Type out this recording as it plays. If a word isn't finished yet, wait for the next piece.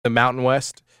the Mountain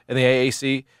West in the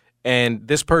AAC, and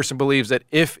this person believes that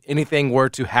if anything were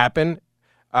to happen,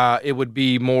 it would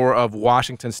be more of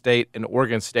Washington State and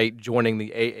Oregon State joining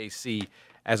the AAC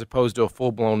as opposed to a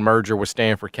full-blown merger with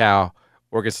Stanford, Cal,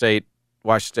 Oregon State,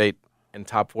 Washington State, and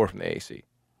top 4 from the AAC.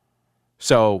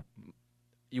 So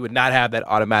you would not have that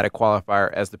automatic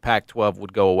qualifier as the Pac-12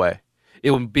 would go away.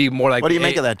 It would be more like what do you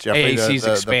make of that, Jeffrey?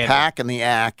 AAC's the PAC and the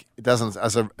AC, it doesn't,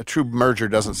 as a true merger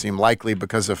doesn't seem likely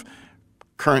because of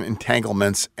current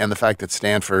entanglements and the fact that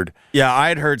Stanford. Yeah, I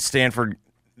had heard Stanford,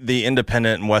 the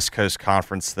independent and West Coast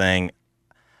Conference thing.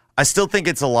 I still think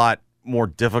it's a lot more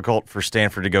difficult for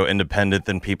Stanford to go independent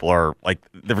than people are like.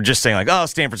 They were just saying like, oh,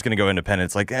 Stanford's going to go independent.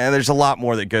 It's like there's a lot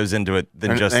more that goes into it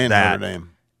than just that. Notre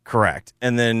Dame. Correct.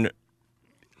 And then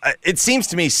it seems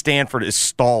to me Stanford is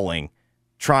stalling,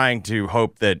 trying to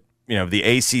hope that the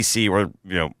ACC or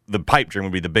the pipe dream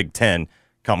would be the Big Ten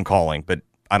come calling, but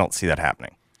I don't see that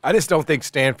happening. I just don't think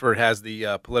Stanford has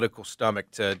the political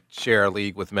stomach to share a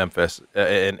league with Memphis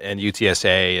and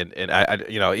UTSA and I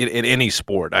in any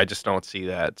sport. I just don't see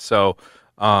that. So,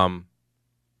 it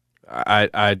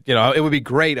would be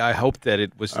great. I hope that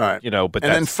it was, right. But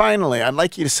then finally, I'd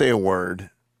like you to say a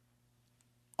word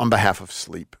on behalf of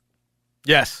sleep.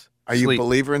 Yes. Are you a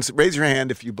believer in? Raise your hand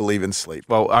if you believe in sleep.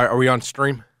 Well, are we on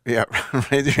stream? Yeah,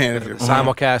 raise your hand if you're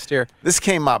simulcast here. This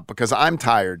came up because I'm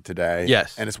tired today.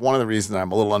 Yes, and it's one of the reasons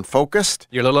I'm a little unfocused.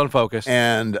 You're a little unfocused,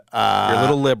 and you're a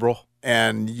little liberal,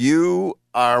 and you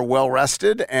are well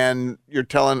rested, and you're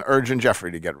telling Urgent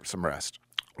Jeffrey to get some rest.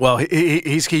 Well,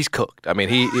 he's cooked. I mean,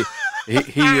 he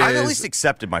I've at least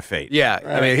accepted my fate. Yeah, right.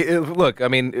 I mean, look, I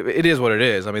mean, it is what it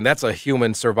is. I mean, that's a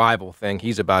human survival thing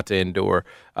he's about to endure.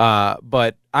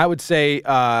 But I would say,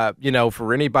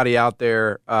 for anybody out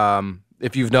there,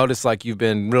 if you've noticed, like, you've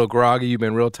been real groggy, you've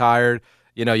been real tired,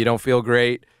 you don't feel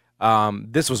great.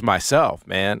 This was myself,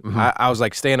 man. Mm-hmm. I was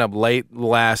like staying up late the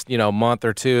last, month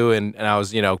or two, and I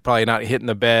was, probably not hitting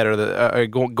the bed or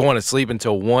going to sleep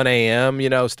until 1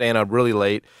 a.m., staying up really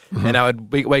late. Mm-hmm. And I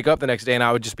would wake up the next day and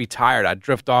I would just be tired. I'd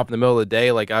drift off in the middle of the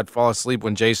day. Like, I'd fall asleep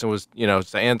when Jason was,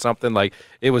 saying something. Like,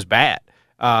 it was bad.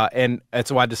 And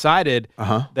so I decided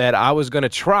that I was going to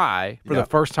try for the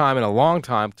first time in a long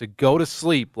time to go to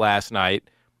sleep last night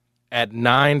at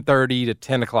 9:30 to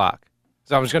 10 o'clock.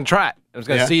 So I was going to try it. I was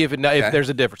going to see if there's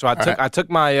a difference. So I took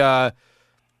my.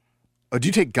 Do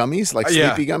you take gummies like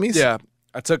sleepy gummies? Yeah,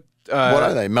 I took. What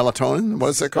are they? Melatonin? What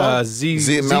is that called?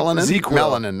 Melanin.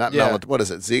 Melanin, not melatonin. What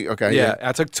is it? Z. Okay. Yeah,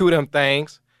 I took 2 of them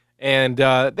things, and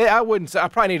I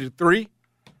probably needed 3,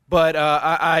 but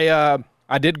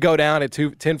I did go down at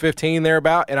 10:15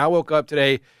 thereabout, and I woke up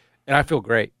today, and I feel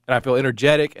great, and I feel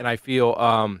energetic, and I feel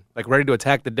like ready to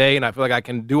attack the day, and I feel like I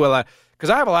can do a lot. Because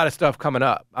I have a lot of stuff coming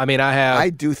up. I mean, I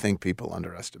do think people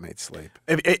underestimate sleep.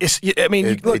 You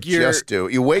just do.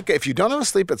 You wake if you don't have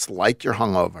sleep, it's like you're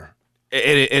hungover.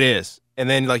 It is, and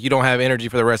then like you don't have energy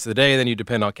for the rest of the day. Then you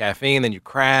depend on caffeine. Then you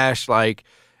crash.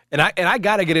 And I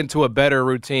got to get into a better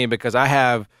routine because I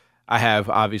have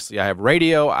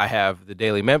radio. I have the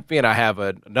Daily Memphian. I have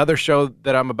another show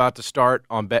that I'm about to start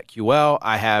on BetQL.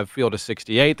 I have Field of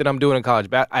 68 that I'm doing in college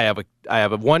basketball. I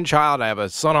have one child. I have a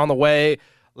son on the way.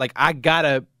 Like, I got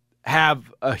to have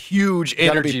a huge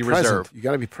energy reserve. You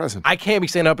got to be present. I can't be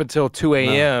staying up until 2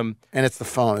 a.m. No. And it's the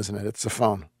phone, isn't it? It's the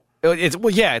phone.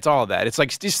 It's all of that. It's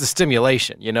like just the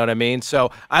stimulation, you know what I mean?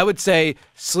 So I would say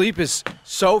sleep is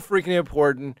so freaking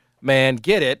important, man.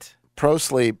 Get it. Pro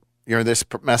Sleep, this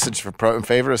message in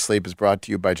favor of sleep is brought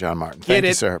to you by John Martin. Thank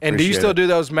you, sir. And do you still do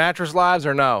those mattress lives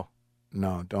or no?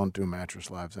 No, don't do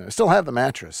mattress lives. I still have the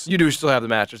mattress. You do still have the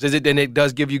mattress. And it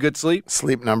does give you good sleep?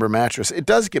 Sleep Number mattress. It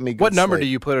does give me good sleep. What number do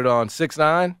you put it on?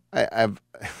 6'9"? I've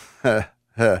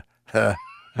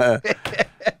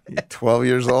 12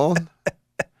 years old.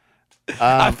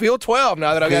 I feel 12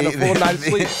 now that I got a full night's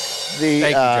sleep. Thank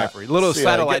you, Jeffrey. Little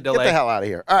satellite delay. Get the hell out of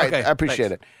here. All right, okay, I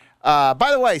appreciate it.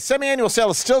 By the way, semi-annual sale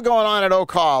is still going on at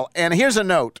Oak Hall. And here's a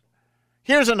note.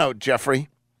 Jeffrey.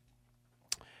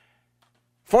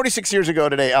 46 years ago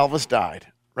today, Elvis died,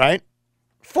 right?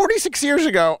 46 years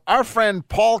ago, our friend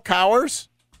Paul Cowers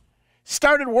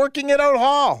started working at Oak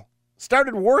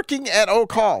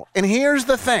Hall. And here's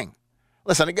the thing.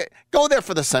 Listen, go there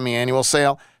for the semi-annual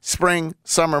sale. Spring,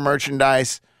 summer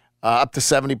merchandise, up to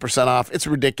 70% off. It's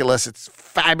ridiculous. It's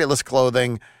fabulous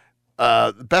clothing.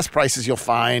 The best prices you'll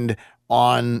find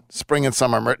on spring and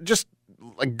summer. Just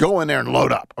like go in there and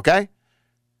load up, okay?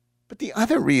 But the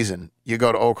other reason you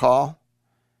go to Oak Hall,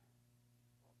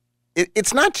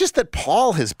 it's not just that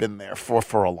Paul has been there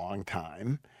for a long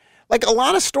time. Like a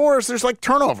lot of stores, there's like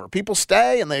turnover. People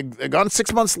stay and they're gone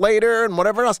 6 months later and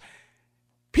whatever else.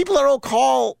 People at Oak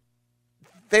Hall,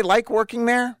 they like working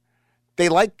there. They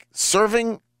like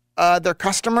serving their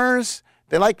customers.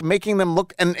 They like making them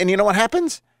look. And you know what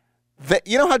happens?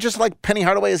 You know how just like Penny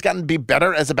Hardaway has gotten to be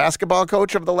better as a basketball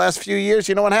coach over the last few years?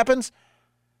 You know what happens?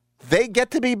 They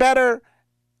get to be better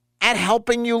at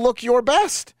helping you look your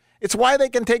best. It's why they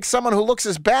can take someone who looks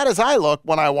as bad as I look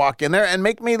when I walk in there and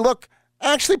make me look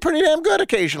actually pretty damn good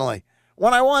occasionally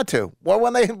when I want to, or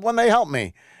when they help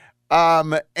me.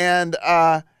 And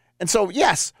so,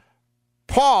 yes,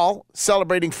 Paul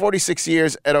celebrating 46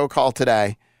 years at Oak Hall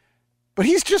today, but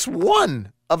he's just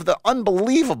one of the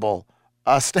unbelievable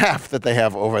staff that they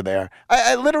have over there.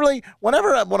 I literally,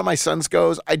 whenever one of my sons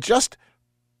goes, I just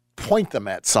point them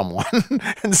at someone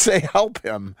and say, help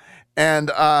him.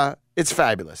 And it's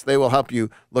fabulous. They will help you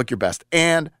look your best.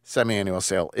 And semi-annual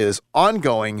sale is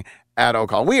ongoing at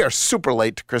Oak Hall. We are super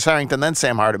late to Chris Herrington, then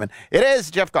Sam Hardiman. It is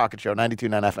Jeff Calkins Show,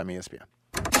 92.9 FM ESPN.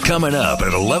 Coming up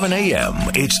at 11 a.m.,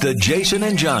 it's the Jason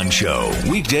and John Show.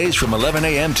 Weekdays from 11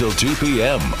 a.m. till 2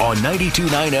 p.m. on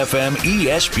 92.9 FM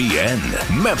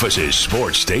ESPN, Memphis'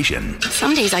 sports station.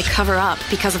 Some days I cover up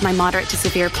because of my moderate to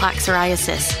severe plaque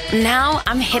psoriasis. Now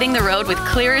I'm hitting the road with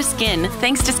clearer skin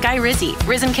thanks to Skyrizi,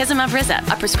 Risankizumab Riza,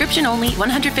 a prescription-only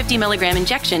 150 milligram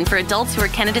injection for adults who are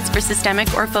candidates for systemic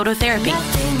or phototherapy.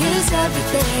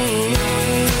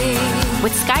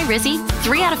 With Skyrizi,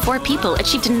 3 out of 4 people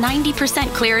achieved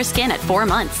 90% clearer skin at 4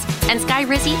 months. And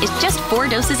Skyrizi is just 4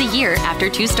 doses a year after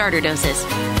 2 starter doses.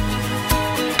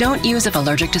 Don't use if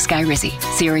allergic to Skyrizi.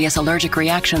 Serious allergic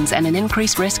reactions and an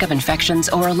increased risk of infections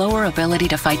or a lower ability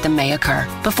to fight them may occur.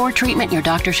 Before treatment, your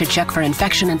doctor should check for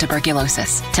infection and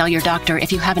tuberculosis. Tell your doctor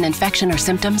if you have an infection or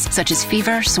symptoms such as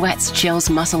fever, sweats, chills,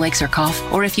 muscle aches, or cough,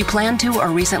 or if you plan to or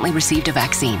recently received a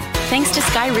vaccine. Thanks to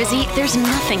Skyrizi, there's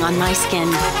nothing on my skin,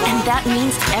 and that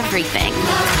means everything.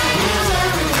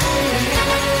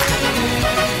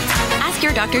 Ask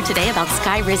your doctor today about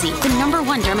Skyrizi, the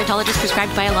 #1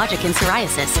 dermatologist-prescribed biologic in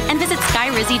psoriasis, and visit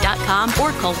skyrizi.com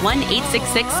or call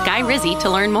 1-866-SKYRIZI to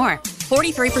learn more.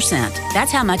 43%.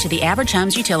 That's how much of the average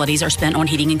home's utilities are spent on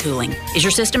heating and cooling. Is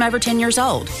your system over 10 years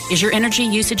old? Is your energy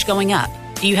usage going up?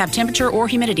 Do you have temperature or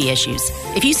humidity issues?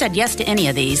 If you said yes to any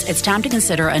of these, it's time to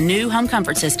consider a new home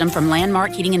comfort system from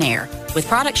Landmark Heating and Air. With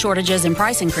product shortages and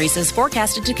price increases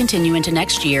forecasted to continue into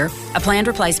next year, a planned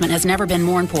replacement has never been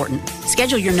more important.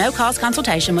 Schedule your no-cost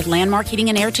consultation with Landmark Heating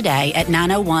and Air today at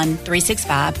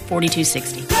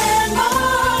 901-365-4260.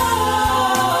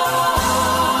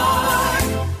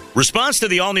 Response to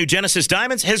the all-new Genesis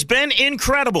Diamonds has been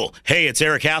incredible. Hey, it's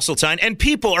Eric Hasseltine, and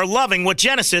people are loving what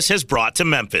Genesis has brought to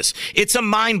Memphis. It's a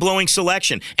mind-blowing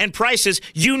selection and prices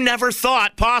you never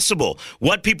thought possible.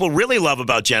 What people really love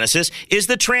about Genesis is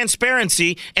the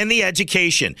transparency and the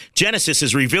education. Genesis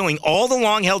is revealing all the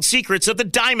long-held secrets of the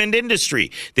diamond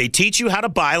industry. They teach you how to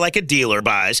buy like a dealer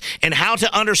buys and how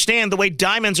to understand the way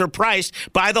diamonds are priced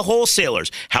by the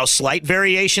wholesalers, how slight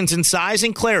variations in size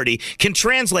and clarity can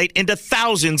translate into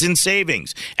thousands in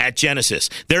savings. At Genesis,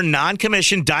 their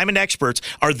non-commissioned diamond experts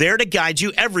are there to guide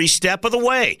you every step of the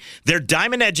way. Their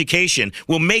diamond education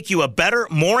will make you a better,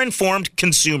 more informed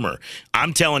consumer.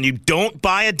 I'm telling you, don't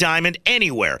buy a diamond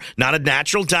anywhere, not a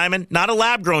natural diamond, not a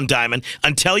lab-grown diamond,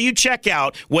 until you check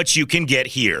out what you can get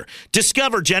here.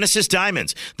 Discover Genesis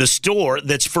Diamonds, the store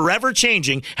that's forever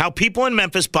changing how people in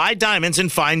Memphis buy diamonds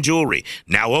and fine jewelry.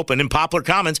 Now open in Poplar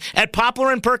Commons at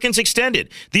Poplar & Perkins Extended,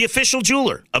 the official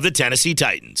jeweler of the Tennessee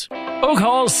Titans. Oak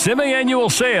Hall's semi-annual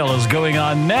sale is going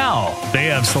on now. They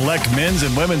have select men's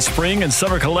and women's spring and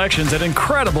summer collections at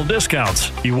incredible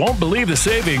discounts. You won't believe the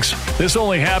savings. This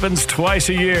only happens twice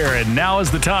a year, and now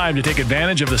is the time to take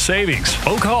advantage of the savings.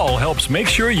 Oak Hall helps make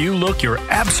sure you look your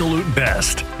absolute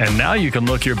best. And now you can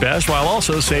look your best while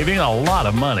also saving a lot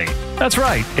of money. That's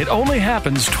right, it only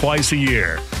happens twice a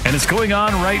year, and it's going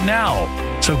on right now.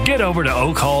 So get over to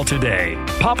Oak Hall today,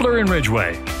 Poplar and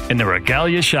Ridgeway, in the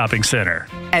Regalia Shopping Center.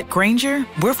 At Grainger,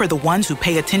 we're for the ones who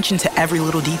pay attention to every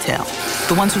little detail.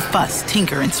 The ones who fuss,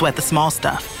 tinker, and sweat the small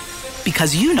stuff.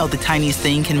 Because you know the tiniest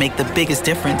thing can make the biggest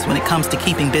difference when it comes to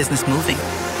keeping business moving.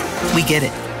 We get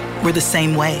it. We're the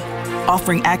same way,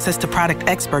 offering access to product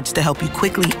experts to help you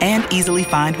quickly and easily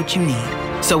find what you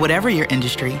need. So whatever your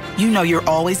industry, you know you're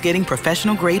always getting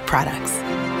professional-grade products.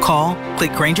 Call,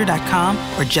 click Grainger.com,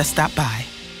 or just stop by.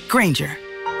 Grainger,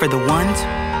 for the ones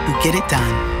who get it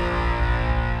done.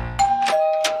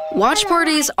 Watch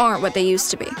parties aren't what they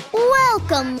used to be.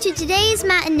 Welcome to today's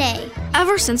matinee.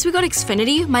 Ever since we got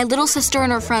Xfinity, my little sister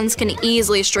and her friends can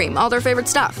easily stream all their favorite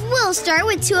stuff. We'll start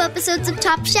with 2 episodes of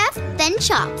Top Chef, then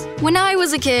Chopped. When I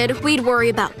was a kid, we'd worry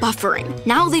about buffering.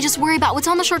 Now they just worry about what's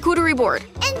on the charcuterie board.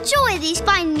 Enjoy these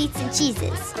fine meats and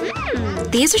cheeses.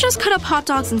 These are just cut up hot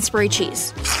dogs and spray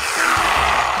cheese.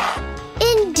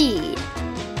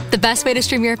 The best way to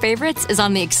stream your favorites is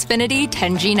on the Xfinity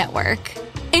 10G network.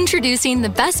 Introducing the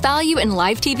best value in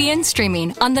live TV and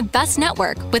streaming on the best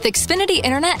network with Xfinity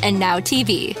Internet and Now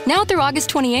TV. Now through August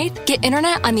 28th, get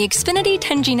internet on the Xfinity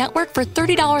 10G network for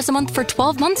 $30 a month for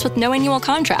 12 months with no annual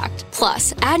contract.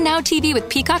 Plus, add Now TV with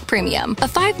Peacock Premium, a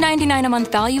 $5.99 a month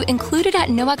value included at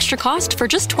no extra cost for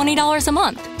just $20 a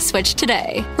month. Switch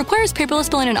today. Requires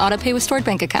paperless billing and autopay with stored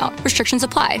bank account. Restrictions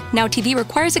apply. Now TV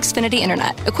requires Xfinity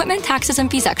Internet. Equipment, taxes, and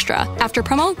fees extra. After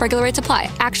promo, regular rates apply.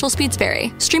 Actual speeds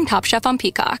vary. Stream Top Chef on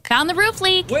Peacock. Found the roof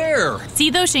leak. Where?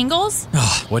 See those shingles?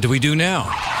 What do we do now?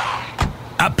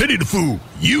 I pity the fool.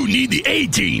 You need the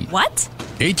A-Team. What?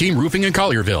 A-Team Roofing in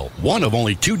Collierville, one of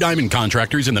only 2 diamond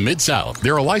contractors in the Mid-South.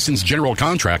 They're a licensed general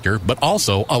contractor, but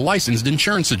also a licensed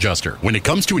insurance adjuster. When it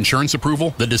comes to insurance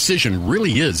approval, the decision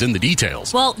really is in the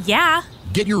details. Well, yeah.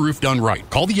 Get your roof done right.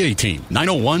 Call the A-Team,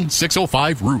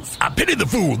 901-605-ROOF. I pity the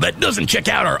fool that doesn't check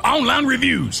out our online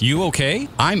reviews. You okay?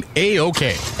 I'm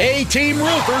A-okay.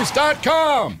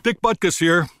 A-TeamRoofers.com. Dick Butkus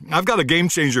here. I've got a game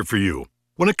changer for you.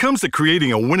 When it comes to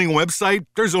creating a winning website,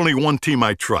 there's only one team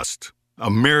I trust.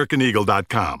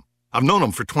 AmericanEagle.com. I've known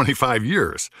them for 25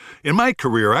 years. In my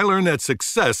career, I learned that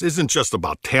success isn't just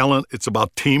about talent, it's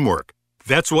about teamwork.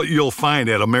 That's what you'll find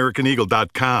at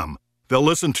AmericanEagle.com. They'll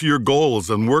listen to your goals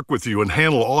and work with you and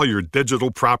handle all your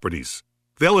digital properties.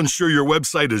 They'll ensure your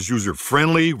website is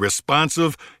user-friendly,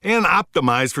 responsive, and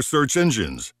optimized for search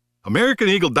engines.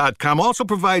 AmericanEagle.com also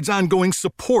provides ongoing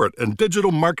support and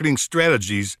digital marketing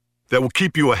strategies that will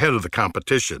keep you ahead of the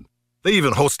competition. They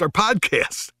even host our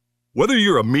podcast. Whether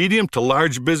you're a medium to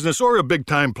large business or a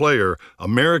big-time player,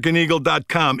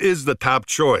 AmericanEagle.com is the top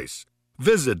choice.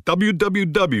 Visit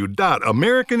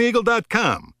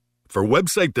www.AmericanEagle.com for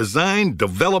website design,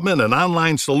 development, and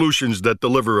online solutions that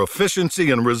deliver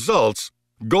efficiency and results.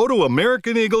 Go to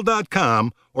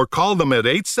AmericanEagle.com or call them at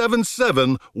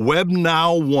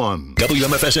 877-WEB-NOW-1.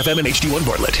 WMFS-FM and HD1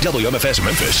 Bartlett. WMFS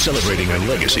Memphis, celebrating a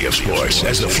legacy of sports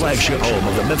as the flagship home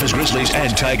of the Memphis Grizzlies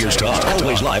and Tigers talk.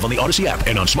 Always live on the Odyssey app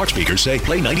and on smart speakers. Say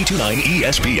Play 92.9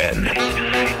 ESPN.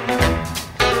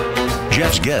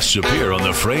 Jeff's guests appear on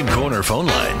the Frame Corner phone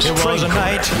lines. It was a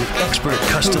night with expert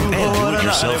custom and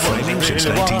do-it-yourself framing since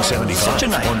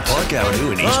 1975 on Park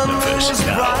Avenue in East Memphis.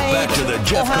 Now, back to the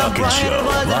Jeff Calkins Show,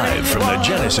 live from the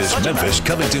Genesis Memphis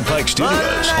Covington Pike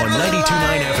Studios on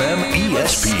 92.9 FM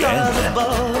ESPN.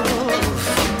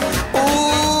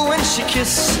 Ooh, when she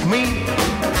kissed me,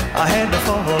 I had to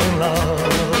fall in love.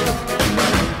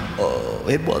 Oh,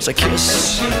 it was a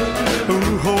kiss.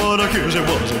 Ooh, what a kiss it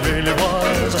was. It really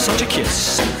was such a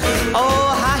kiss.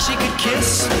 Oh, how she could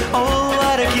kiss. Oh,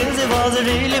 what a kiss it was. It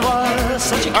really was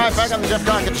such a kiss. All right, back on the Jeff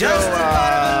Calkins Show.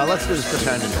 Let's do this Chris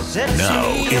Herrington. Now,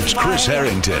 it's Chris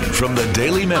Herrington from the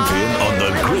Daily Memphian on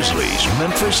the Grizzlies,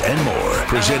 Memphis, and more.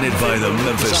 Presented by the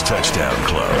Memphis Touchdown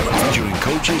Club. Featuring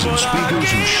coaches and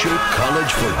speakers who shape college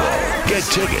football. Get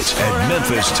tickets at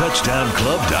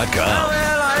MemphisTouchdownClub.com.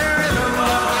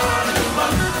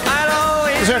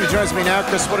 Chris Herrington joins me now.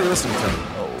 Chris, what are we listening to?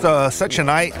 It's Such a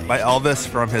Night by Elvis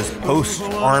from his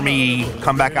post-Army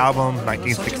comeback album,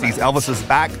 1960s. Elvis is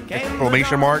Back,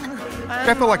 exclamation mark.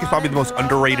 I feel like it's probably the most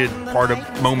underrated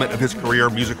moment of his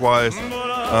career music-wise.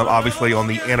 Obviously on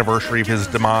the anniversary of his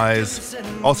demise.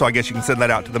 Also, I guess you can send that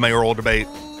out to the mayoral debate.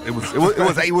 It was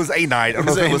a night. I don't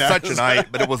know if it was such a night,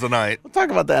 but it was a night. We'll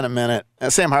talk about that in a minute.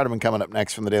 Sam Hardiman coming up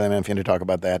next from the Daily Memphian to talk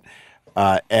about that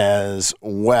as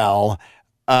well.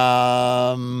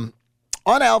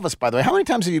 On Elvis, by the way, how many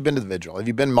times have you been to the vigil? Have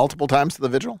you been multiple times to the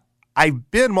vigil? I've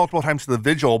been multiple times to the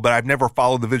vigil, but I've never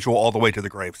followed the vigil all the way to the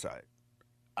gravesite.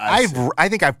 I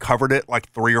think I've covered it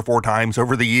like 3 or 4 times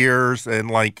over the years, and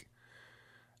with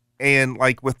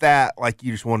that, like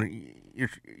you just want to,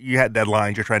 you had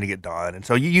deadlines you're trying to get done, and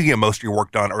so you get most of your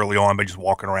work done early on by just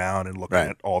walking around and looking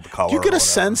at all the color. Do you get a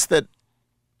sense that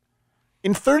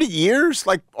in 30 years,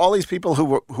 like all these people who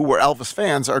were Elvis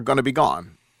fans are going to be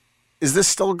gone? Is this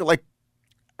still like?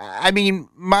 I mean,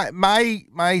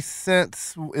 my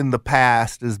sense in the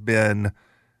past has been,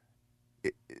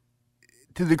 to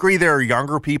the degree there are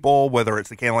younger people, whether it's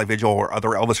the Candlelight Vigil or other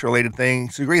Elvis-related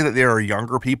things, to the degree that there are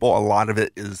younger people, a lot of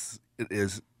it is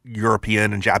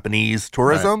European and Japanese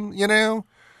tourism, right.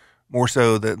 More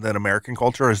so than American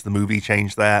culture. Has the movie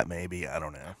changed that? Maybe. I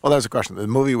don't know. Well, that was a question. The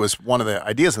movie was, one of the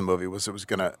ideas of the movie was it was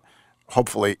going to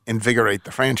hopefully invigorate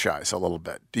the franchise a little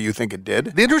bit. Do you think it did?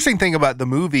 The interesting thing about the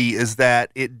movie is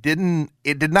that it did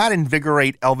not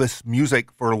invigorate Elvis music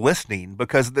for listening,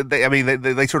 because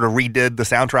they sort of redid the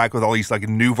soundtrack with all these like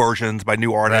new versions by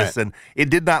new artists, right. And it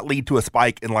did not lead to a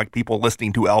spike in like people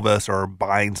listening to Elvis or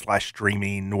buying /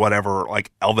 streaming whatever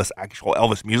like actual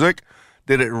Elvis music.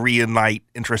 did it reignite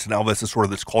interest in Elvis as sort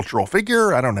of this cultural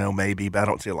figure? I don't know, maybe, but I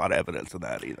don't see a lot of evidence of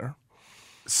that either.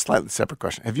 Slightly separate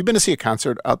question. Have you been to see a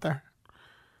concert out there?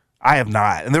 I have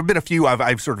not, and there have been a few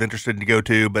I've sort of interested to go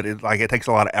to, but it takes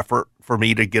a lot of effort for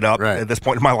me to get up at this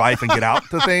point in my life and get out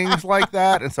to things like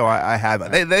that, and so I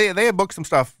haven't. They have booked some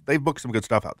stuff. They've booked some good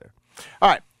stuff out there. All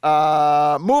right,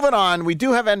 moving on. We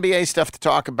do have NBA stuff to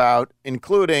talk about,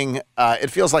 including it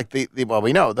feels like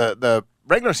the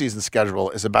regular season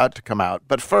schedule is about to come out,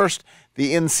 but first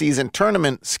the in-season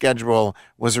tournament schedule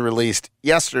was released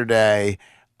yesterday.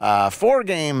 4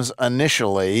 games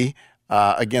initially.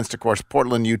 Against, of course,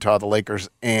 Portland, Utah, the Lakers,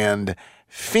 and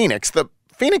Phoenix. The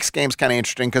Phoenix game's kind of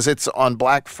interesting because it's on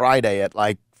Black Friday at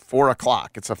like 4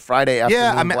 o'clock. It's a Friday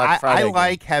afternoon Black Friday game.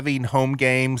 like having home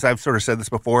games. I've sort of said this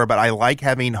before, but I like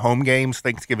having home games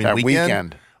Thanksgiving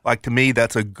weekend. Like, to me,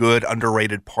 that's a good,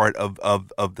 underrated part of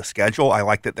the schedule. I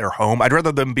like that they're home. I'd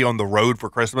rather them be on the road for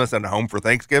Christmas than home for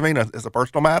Thanksgiving as a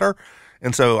personal matter.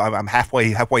 And so I'm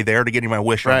halfway there to getting my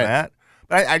wish on that.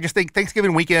 I just think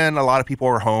Thanksgiving weekend, a lot of people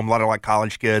are home, a lot of like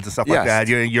college kids and stuff like that.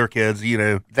 Your kids,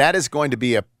 That is going to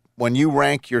be when you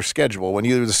rank your schedule, when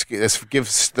you give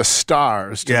the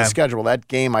stars to the schedule, that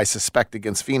game, I suspect,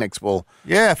 against Phoenix will.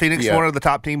 Yeah, Phoenix is one of the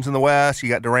top teams in the West. You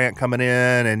got Durant coming in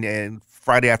and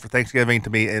Friday after Thanksgiving to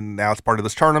me, and now it's part of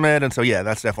this tournament. And so,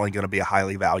 that's definitely going to be a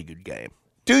highly valued game.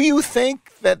 Do you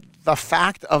think that the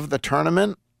fact of the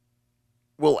tournament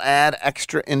will add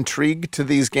extra intrigue to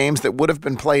these games that would have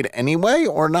been played anyway,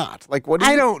 or not? Like, what?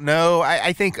 I don't know.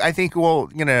 I think we're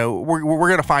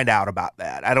going to find out about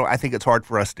that. I think it's hard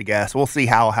for us to guess. We'll see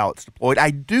how it's deployed.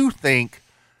 I do think,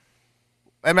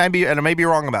 and I may be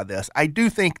wrong about this, I do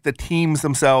think the teams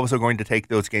themselves are going to take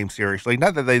those games seriously.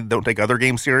 Not that they don't take other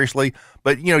games seriously,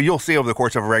 but you'll see over the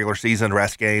course of a regular season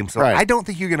rest games. So I don't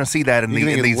think you're going to see that in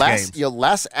these games. You're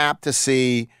less apt to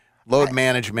see load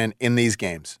management in these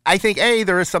games. I think A,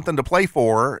 there is something to play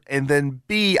for, and then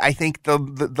B, I think the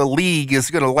league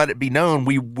is going to let it be known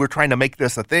we're trying to make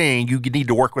this a thing. You need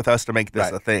to work with us to make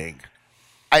this a thing.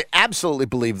 I absolutely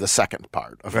believe the second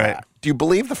part of that. Do you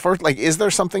believe the first? Like, is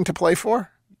there something to play for?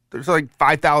 There's like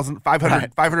 500,000.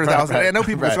 I know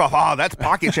people say, that's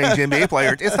pocket change to NBA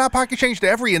players. It's not pocket change to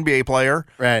every NBA player.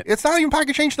 Right. It's not even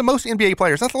pocket change to most NBA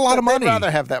players. That's a lot of money. They'd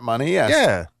rather have that money, yes.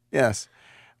 Yeah. Yes.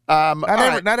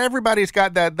 Not everybody's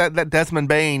got that Desmond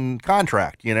Bain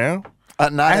contract,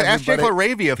 Ask Jake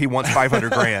LaRavia if he wants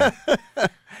 $500,000.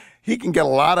 He can get a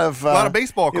lot of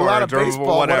baseball cards, a lot of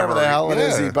baseball, whatever the hell it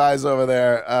is he buys over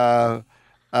there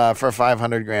for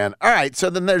 $500,000. All right, so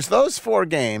then there's those 4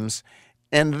 games,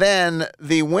 and then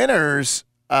the winners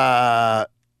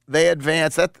they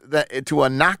advance that to a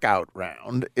knockout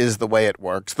round is the way it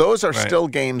works. Those are still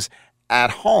games at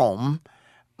home.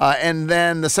 And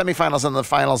then the semifinals and the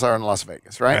finals are in Las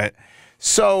Vegas, right?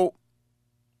 So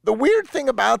the weird thing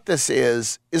about this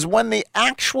is when the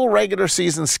actual regular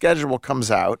season schedule comes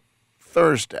out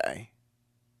Thursday,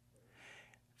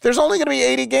 there's only going to be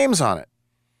 80 games on it,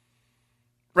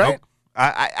 right?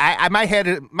 Oh, my head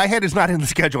is not in the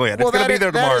schedule yet. It's going to be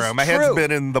there tomorrow. My head's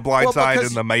been in the blind side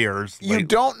and the mayor's. You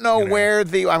don't know where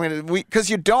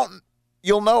because you don't.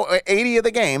 You'll know 80 of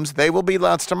the games, they will be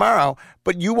lots tomorrow,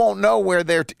 but you won't know where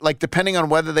they're, depending on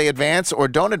whether they advance or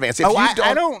don't advance.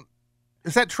 I don't.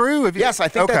 Is that true? Yes, I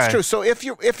think that's true. So if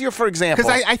you're for example,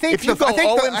 because I think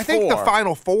the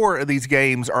final 4 of these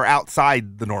games are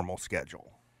outside the normal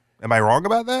schedule. Am I wrong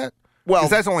about that? Well,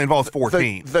 because that only involves 4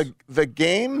 teams. The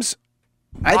games.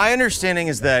 My understanding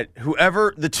is that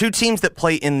the 2 teams that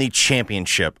play in the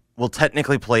championship will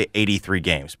technically play 83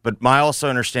 games. But my also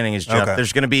understanding is, Jeff,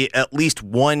 there's going to be at least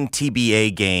 1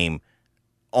 TBA game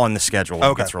on the schedule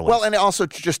when it gets released. Well, and it also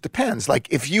just depends. Like,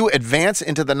 if you advance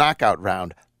into the knockout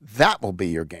round, that will be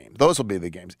your game. Those will be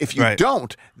the games. If you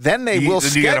don't, then they will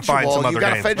schedule. You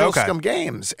got to schedule some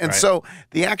games. And so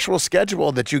the actual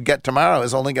schedule that you get tomorrow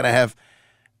is only going to have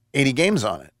 80 games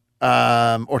on it.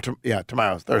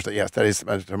 Tomorrow's Thursday. Yes, that is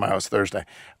tomorrow's Thursday.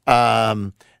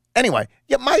 Anyway,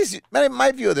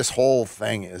 my view of this whole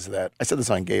thing is that, I said this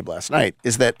on Gabe last night,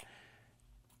 is that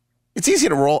it's easy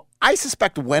to roll. I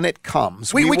suspect when it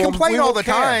comes, we complain all the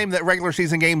time that regular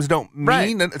season games don't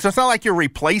mean, so it's not like you're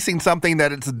replacing something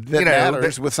that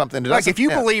matters with something that doesn't. Like, if you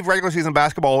believe regular season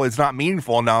basketball is not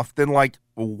meaningful enough, then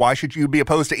why should you be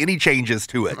opposed to any changes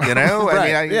to it? Give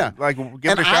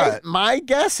it a shot. My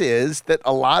guess is that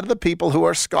a lot of the people who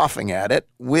are scoffing at it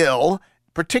will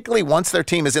particularly once their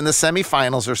team is in the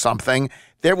semifinals or something,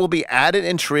 there will be added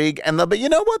intrigue, and they'll be, you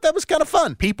know what, that was kind of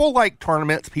fun. People like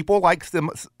tournaments, people like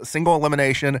single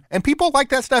elimination, and people like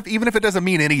that stuff even if it doesn't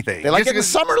mean anything. They like it in the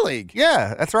Summer League.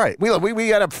 Yeah, that's right. We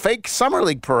had a fake Summer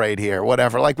League parade here,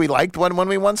 whatever, like we liked when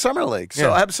we won Summer League.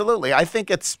 So absolutely, I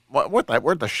think it's worth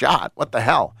the shot. What the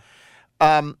hell?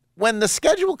 When the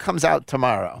schedule comes out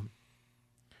tomorrow,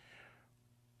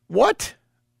 what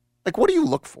do you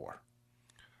look for?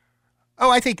 Oh,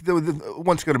 I think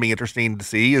what's going to be interesting to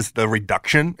see is the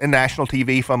reduction in national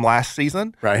TV from last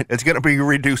season. Right. It's going to be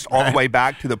reduced all the way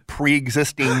back to the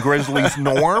pre-existing Grizzlies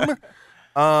norm.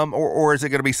 Or is it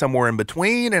going to be somewhere in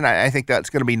between? And I think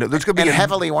that's going to be there's going to be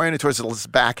heavily oriented towards the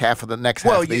back half of the next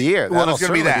half of the year. Well, there's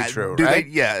going to be that. True, right?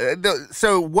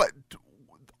 So what?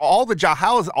 How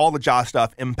has all the Ja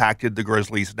stuff impacted the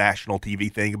Grizzlies' national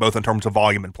TV thing, both in terms of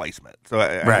volume and placement? So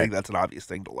I think that's an obvious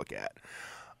thing to look at.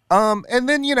 And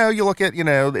then, you look at, the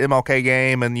MLK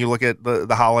game and you look at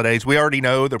the holidays. We already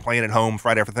know they're playing at home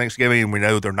Friday after Thanksgiving, and we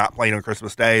know they're not playing on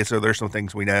Christmas Day, so there's some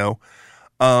things we know.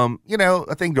 A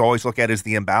thing to always look at is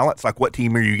the imbalance. Like, what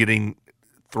team are you getting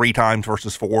 3 times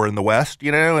versus 4 in the West,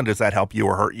 and does that help you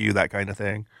or hurt you, that kind of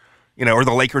thing? Are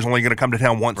the Lakers only going to come to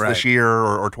town once this year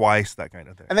or twice, that kind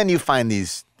of thing? And then you find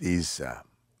these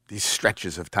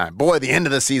stretches of time. Boy, the end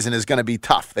of the season is going to be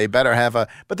tough. They better have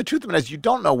but the truth of it is, you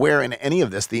don't know where in any of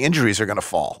this the injuries are going to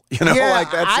fall.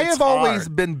 I have always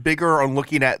been bigger on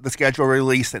looking at the schedule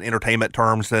release in entertainment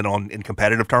terms than in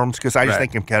competitive terms, because I just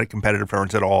think in competitive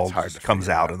terms it all comes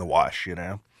out in the wash,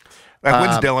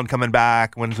 when's Dylan coming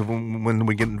back? When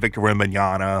we get Victor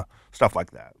Wembanyama? Stuff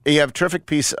like that. You have a terrific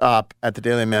piece up at the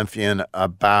Daily Memphian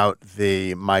about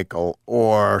the Michael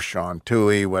or Sean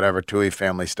Toohey, whatever Toohey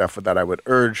family stuff that I would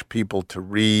urge people to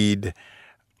read.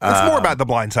 It's more about the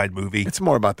Blindside movie. It's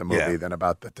more about the movie than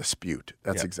about the dispute.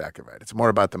 That's exactly right. It's more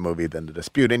about the movie than the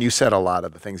dispute. And you said a lot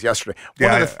of the things yesterday.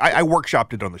 I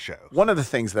workshopped it on the show. One of the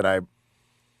things that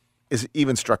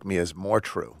even struck me as more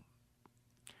true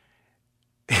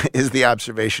is the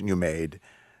observation you made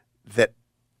that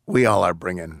we all are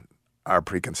bringing our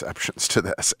preconceptions to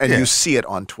this, and you see it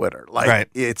on Twitter.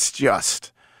 It's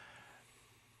just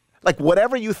like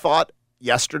whatever you thought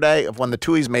yesterday of when the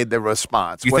Tuohys made their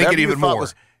response. You think it even more.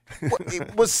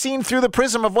 Was seen through the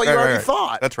prism of what you already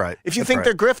thought. That's right. If you think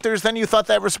they're grifters, then you thought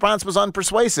that response was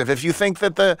unpersuasive. If you think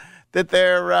that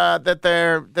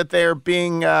they're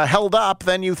being held up,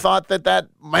 then you thought that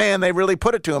they really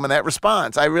put it to them in that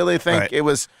response. I really think it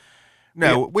was.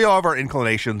 No, we all have our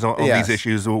inclinations on these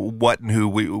issues, what and who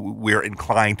we're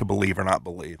inclined to believe or not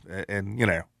believe, and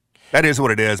that is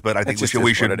what it is. But I think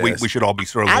we should all be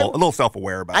sort of a little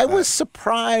self-aware about it. I was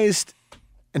surprised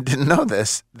and didn't know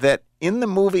this, that in the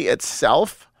movie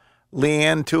itself,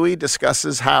 Leanne Toohey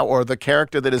discusses or the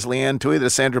character that is Leanne Toohey, that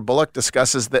is Sandra Bullock,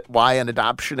 discusses why an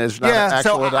adoption is not an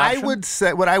actual adoption.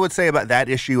 What I would say about that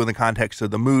issue in the context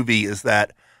of the movie is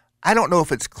that I don't know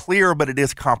if it's clear, but it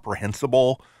is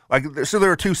comprehensible. So there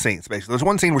are 2 scenes, basically. There's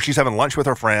one scene where she's having lunch with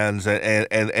her friends,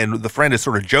 and the friend is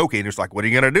sort of joking. It's like, what are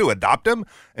you going to do, adopt him?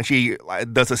 And she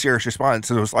does a serious response.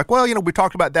 And it was like, well, we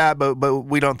talked about that, but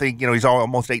we don't think, he's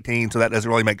almost 18, so that doesn't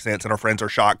really make sense. And her friends are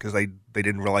shocked because they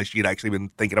didn't realize she'd actually been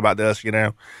thinking about this,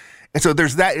 And so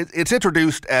there's that. It's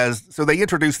introduced so they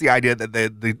introduce the idea that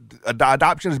the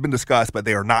adoption has been discussed, but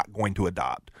they are not going to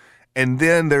adopt. And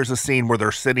then there's a scene where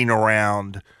they're sitting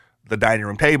around the dining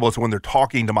room table. It's when they're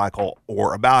talking to Michael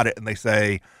Orr about it, and they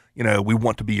say, we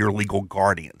want to be your legal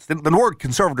guardians. The word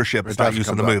conservatorship is not used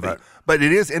in the movie, but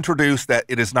it is introduced that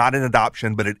it is not an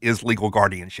adoption, but it is legal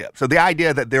guardianship. So the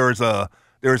idea that there is a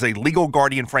legal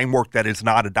guardian framework that is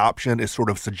not adoption is sort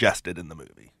of suggested in the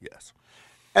movie. Yes.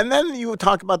 And then you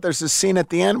talk about there's this scene at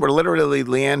the end where literally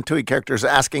Leanne Toohey character is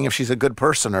asking if she's a good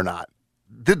person or not.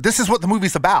 This is what the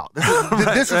movie's about.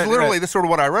 This is literally this sort of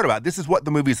what I wrote about. This is what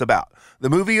the movie's about. The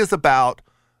movie is about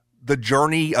the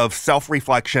journey of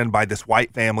self-reflection by this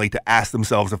white family to ask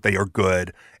themselves if they are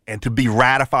good and to be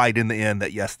ratified in the end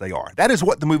that, yes, they are. That is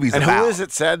what the movie's about. And who is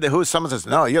it said? Someone says,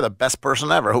 no, you're the best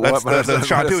person ever. That's the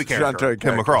Sean Toohey character,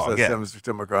 Tim McGraw.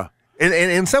 Tim McGraw. And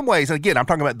in some ways, and again, I'm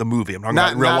talking about the movie. I'm talking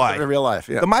about real life. Not real life,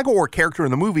 yeah. The Michael Orr character in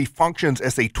the movie functions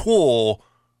as a tool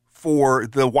for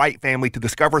the white family to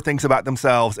discover things about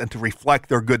themselves and to reflect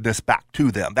their goodness back to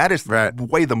them. That is the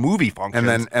way the movie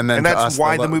functions. And that's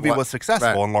why the movie was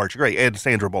successful in large degree. And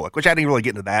Sandra Bullock, which I didn't really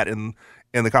get into that in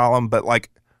the column, but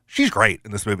she's great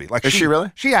in this movie. Is she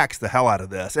really? She acts the hell out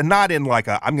of this, and not in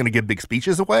I'm going to give big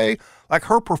speeches away.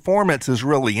 Her performance is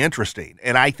really interesting,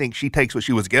 and I think she takes what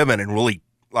she was given and really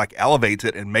elevates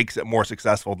it and makes it more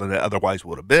successful than it otherwise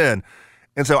would have been.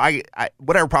 And so I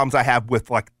whatever problems I have with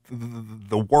like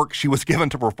the work she was given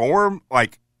to perform,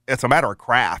 like it's a matter of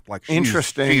craft. Like she's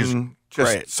just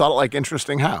great. saw it like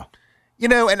interesting how.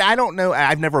 And I don't know.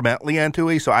 I've never met Leanne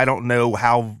Tui, so I don't know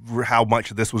how much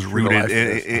of this was rooted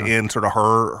in sort of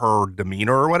her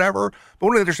demeanor or whatever. But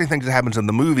one of the interesting things that happens in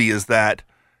the movie is that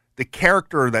the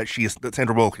character that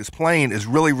Sandra Bullock is playing is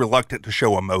really reluctant to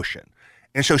show emotion.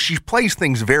 And so she plays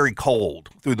things very cold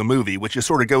through the movie, which is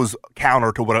sort of goes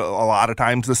counter to what a lot of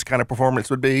times this kind of performance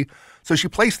would be. So she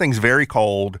plays things very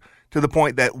cold to the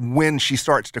point that when she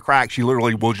starts to crack, she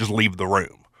literally will just leave the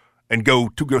room and go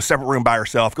to a separate room by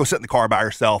herself, go sit in the car by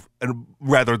herself, and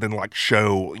rather than like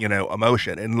show,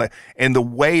 emotion. And the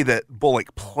way that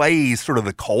Bullock plays sort of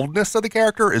the coldness of the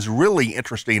character is really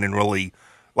interesting and really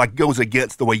like goes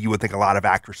against the way you would think a lot of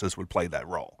actresses would play that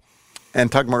role.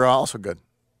 And Tug McGraw also good.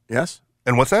 Yes?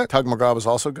 And what's that? Tug McGraw was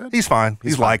also good? He's fine.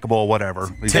 He's likable,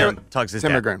 whatever. Tug's his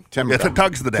Tim dad. McGraw. Tim Yeah, McGraw.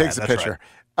 Tug's the dad. Takes the That's picture.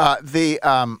 right.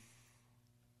 The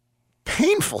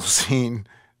painful scene,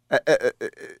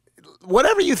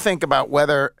 whatever you think about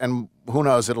whether, and who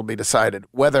knows, it'll be decided,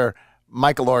 whether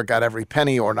Michael Orr got every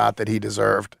penny or not that he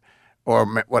deserved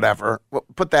or whatever,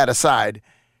 put that aside.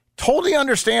 Totally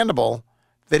understandable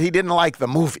that he didn't like the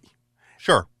movie.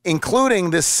 Sure. Including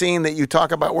this scene that you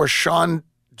talk about where Sean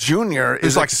Jr.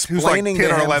 is explaining who's like 10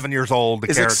 to or him, 11 years old, the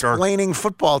is character. explaining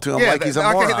football to him like he's a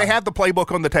moron. They have the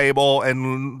playbook on the table,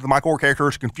 and the Michael Orr character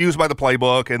is confused by the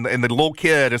playbook, and the little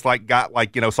kid is got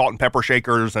salt and pepper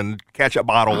shakers and ketchup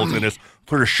bottles and is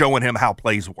sort of showing him how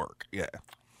plays work. Yeah.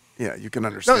 Yeah, you can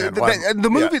understand.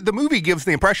 The movie gives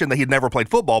the impression that he'd never played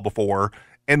football before,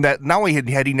 and that not only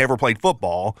had he never played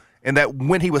football, and that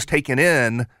when he was taken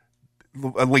in,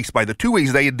 at least by the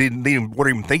Tuies, they weren't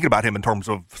even thinking about him in terms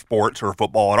of sports or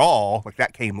football at all. Like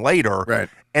that came later. Right.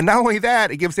 And not only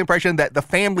that, it gives the impression that the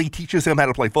family teaches him how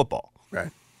to play football. Right.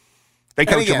 They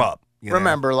coach him up.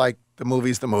 Remember, like the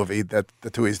movie's the movie, that the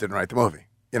Tuies didn't write the movie.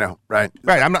 Right?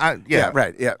 Right. I'm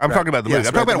talking about the movie.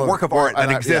 I'm talking about a work of art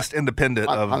that exists independent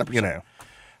of,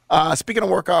 100%. Speaking of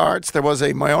work of arts, there was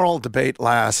a mayoral debate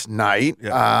last night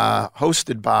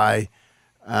hosted by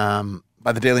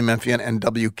the Daily Memphian and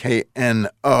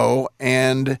WKNO,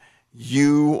 and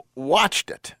you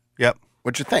watched it. Yep.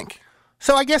 What'd you think?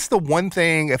 So I guess the one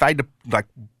thing, if I had to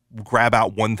grab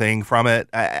out one thing from it,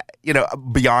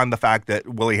 beyond the fact that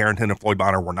Willie Harrington and Floyd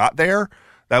Bonner were not there,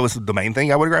 that was the main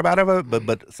thing I would grab out of it.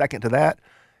 But second to that,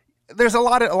 there's a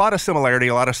lot of similarity,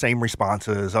 a lot of same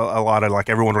responses, a lot of like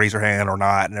everyone raise their hand or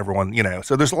not, and everyone,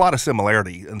 so there's a lot of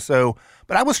similarity. And so,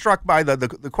 but I was struck by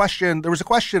the question. There was a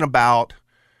question about,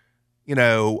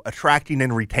 attracting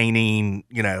and retaining.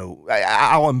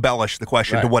 I'll embellish the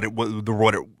question to what it was,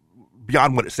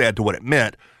 beyond what it said to what it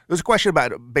meant. There was a question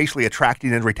about basically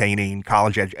attracting and retaining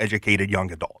college-educated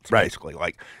young adults, basically.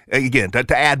 Like, again,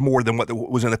 to add more than what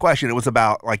was in the question, it was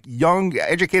about, like,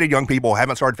 educated young people who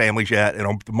haven't started families yet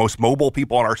and the most mobile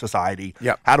people in our society.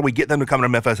 Yep. How do we get them to come to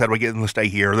Memphis? How do we get them to stay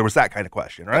here? There was that kind of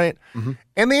question, right? Mm-hmm.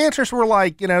 And the answers were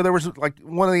like, there was, like,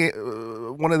 one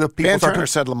of the people... Van Turner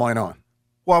said Lemoyne on.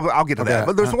 Well, I'll get to that.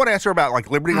 But there's one answer about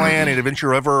like Liberty Land and Adventure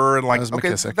River, and like,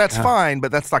 okay, that's fine,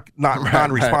 but that's like not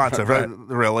non-responsive,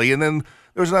 really. And then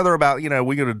there's another about,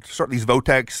 we're going to start these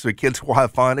Votex so kids will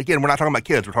have fun. Again, we're not talking about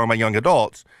kids, we're talking about young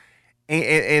adults.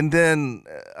 And then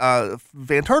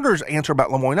Van Turner's answer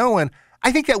about Lemoyne Owen,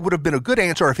 I think that would have been a good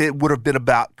answer if it would have been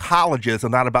about colleges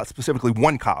and not about specifically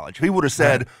one college. If he would have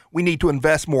said, we need to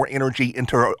invest more energy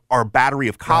into our battery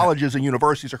of colleges and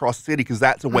universities across the city because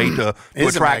that's a way to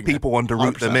attract people and to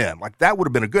root them in. Like, that would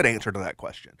have been a good answer to that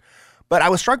question. But I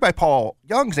was struck by Paul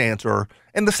Young's answer,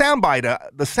 and the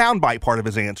soundbite part of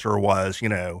his answer was,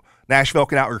 Nashville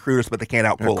can out-recruit us, but they can't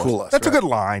out-cool us. That's a good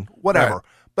line, whatever. Right.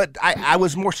 But I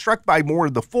was more struck by more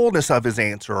of the fullness of his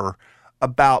answer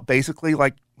about basically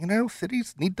like,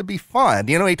 cities need to be fun.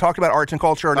 He talked about arts and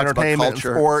culture and entertainment and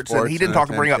sports, and he didn't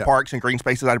bring up parks and green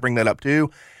spaces. I'd bring that up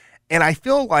too. And I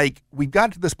feel like we've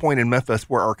got to this point in Memphis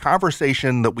where our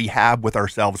conversation that we have with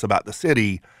ourselves about the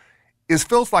city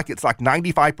feels like it's like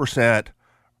 95%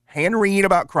 hand-wringing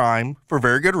about crime for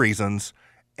very good reasons,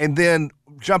 and then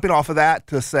jumping off of that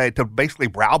to basically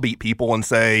browbeat people and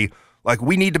say, like,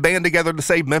 we need to band together to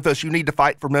save Memphis. You need to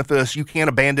fight for Memphis. You can't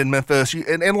abandon Memphis.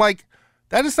 And like,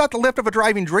 that is not the lift of a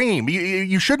driving dream.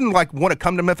 You shouldn't like want to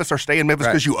come to Memphis or stay in Memphis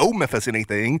because you owe Memphis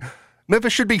anything.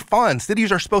 Memphis should be fun.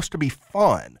 Cities are supposed to be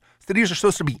fun. Cities are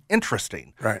supposed to be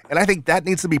interesting. Right. And I think that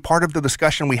needs to be part of the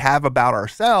discussion we have about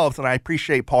ourselves. And I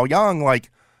appreciate Paul Young. Like,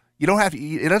 it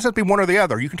doesn't have to be one or the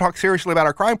other. You can talk seriously about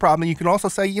our crime problem, and you can also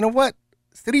say, you know what?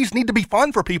 cities need to be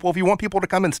fun for people if you want people to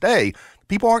come and stay.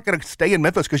 People aren't going to stay in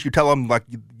Memphis because you tell them like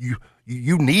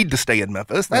you need to stay in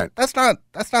Memphis. That's not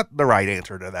the right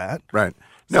answer to that. Right.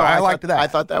 So No, I liked that. I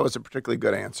thought that was a particularly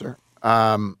good answer.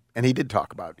 And he did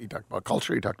talk about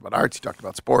culture, he talked about arts, he talked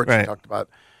about sports, Right. he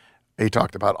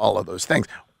talked about all of those things.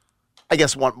 I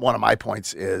guess one of my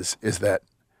points is that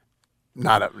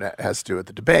it has to do with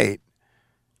the debate.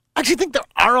 I actually think there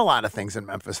are a lot of things in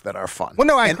Memphis that are fun. Well,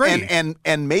 no, I agree.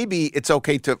 And maybe it's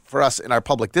okay for us in our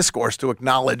public discourse to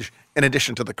acknowledge, in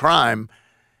addition to the crime,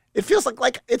 it feels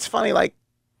like it's funny, like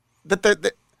that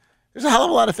there's a hell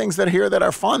of a lot of things that are here that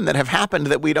are fun that have happened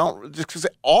that we don't, just because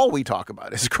all we talk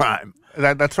about is crime.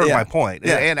 That's sort of my point.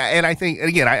 Yeah. And I think,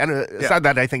 again, it's not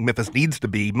that I think Memphis needs to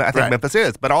be. I think Right. Memphis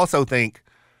is, but I also think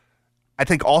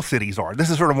all cities are. This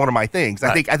is sort of one of my things.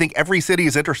 Right. I think every city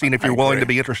is interesting if you're willing to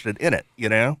be interested in it,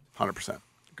 100%.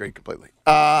 Agree completely.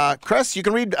 Chris, you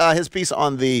can read his piece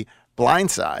on the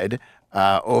Blind Side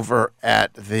over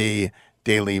at the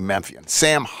Daily Memphian.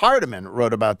 Sam Hardiman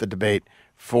wrote about the debate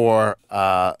for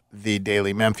the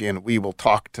Daily Memphian. We will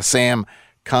talk to Sam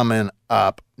coming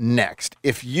up next.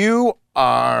 If you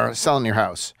are selling your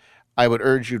house, I would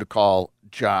urge you to call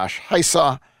Josh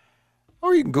Hysaw,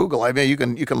 or you can Google. I mean, you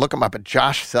can look him up at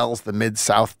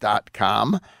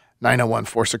joshsellsthemidsouth.com.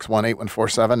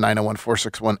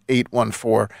 901-461-8147,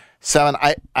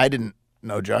 901-461-8147. I didn't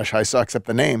know Josh Hysaw except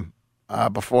the name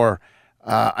before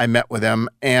I met with him,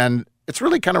 and it's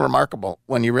really kind of remarkable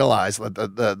when you realize that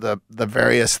the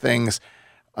various things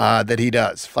that he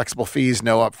does. Flexible fees,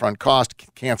 no upfront cost,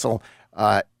 cancel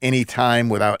anytime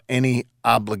without any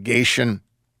obligation.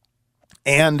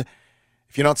 And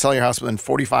if you don't sell your house within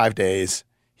 45 days,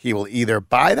 he will either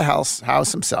buy the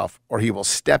house himself or he will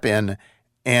step in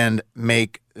and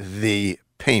make the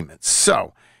payments.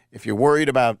 So if you're worried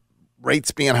about rates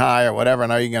being high or whatever,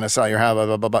 and are you going to sell your house, blah,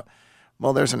 blah, blah, blah,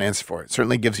 well, there's an answer for it. It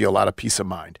certainly gives you a lot of peace of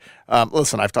mind.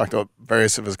 Listen, I've talked to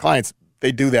various of his clients.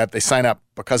 They do that. They sign up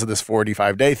because of this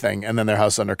 45-day thing, and then their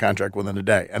house under contract within a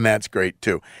day, and that's great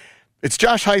too. It's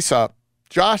Josh Hysaw,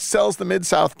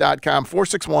 joshsellsthemidsouth.com,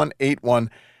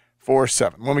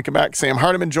 461-8147. When we come back, Sam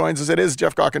Hardiman joins us. It is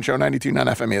Jeff Gawkin Show, 92.9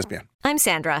 FM ESPN. I'm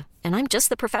Sandra, and I'm just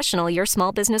the professional your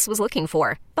small business was looking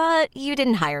for. But you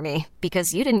didn't hire me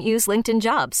because you didn't use LinkedIn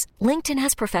Jobs. LinkedIn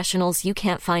has professionals you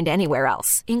can't find anywhere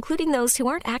else, including those who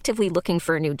aren't actively looking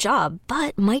for a new job,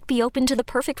 but might be open to the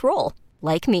perfect role,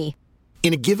 like me.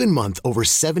 In a given month, over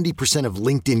 70% of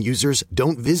LinkedIn users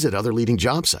don't visit other leading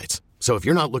job sites. So if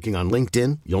you're not looking on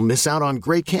LinkedIn, you'll miss out on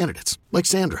great candidates like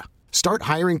Sandra. Start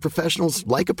hiring professionals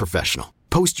like a professional.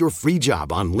 Post your free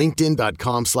job on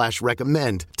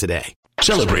linkedin.com/recommend today.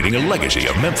 Celebrating a legacy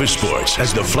of Memphis sports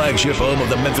as the flagship home of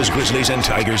the Memphis Grizzlies and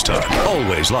Tigers talk.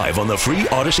 Always live on the free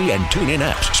Odyssey and TuneIn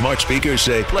apps. Smart speakers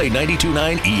say play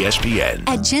 92.9 ESPN.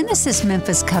 At Genesis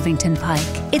Memphis Covington Pike,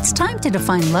 it's time to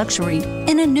define luxury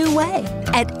in a new way.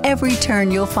 At every turn,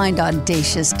 you'll find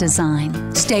audacious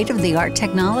design, state-of-the-art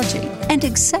technology, and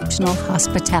exceptional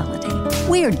hospitality.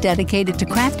 We are dedicated to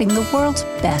crafting the world's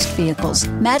best vehicles,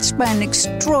 matched by an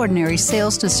extraordinary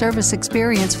sales-to-service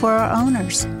experience for our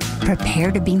owners.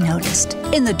 Prepare to be noticed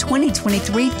in the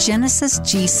 2023 Genesis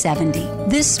G70.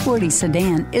 This sporty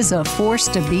sedan is a force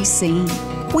to be seen.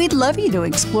 We'd love you to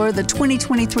explore the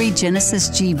 2023 Genesis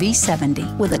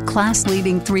GV70 with a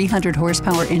class-leading 300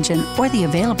 horsepower engine or the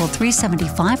available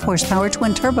 375 horsepower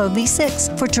twin-turbo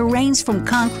V6 for terrains from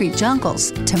concrete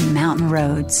jungles to mountain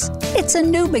roads. It's a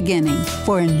new beginning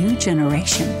for a new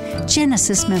generation.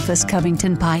 Genesis Memphis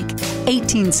Covington Pike,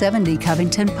 1870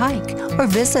 Covington Pike, or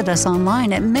visit us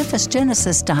online at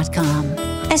memphisgenesis.com.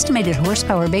 Estimated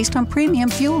horsepower based on premium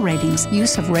fuel ratings.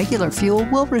 Use of regular fuel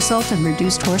will result in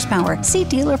reduced horsepower. See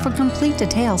dealer for complete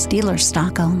details. Dealer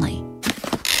stock only.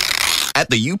 At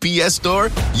the UPS Store,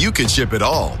 you can ship it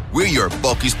all. We're your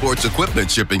bulky sports equipment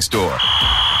shipping store,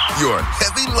 your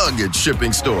heavy luggage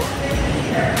shipping store,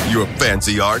 your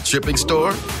fancy art shipping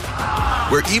store.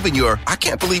 We're even your I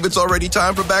can't believe it's already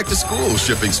time for back to school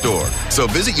shipping store. So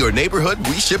visit your neighborhood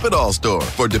We Ship It All store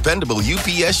for dependable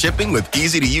UPS shipping with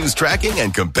easy-to-use tracking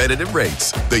and competitive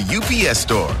rates. The UPS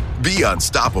Store. Be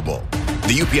unstoppable.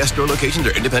 The UPS Store locations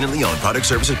are independently owned. Product,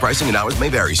 services, pricing, and hours may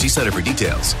vary. See Center for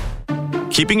details.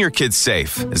 Keeping your kids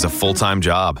safe is a full-time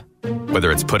job.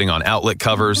 Whether it's putting on outlet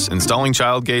covers, installing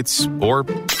child gates, or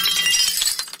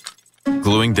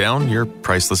gluing down your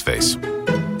priceless vase.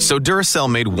 So Duracell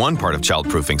made one part of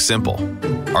childproofing simple.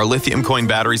 Our lithium coin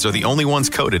batteries are the only ones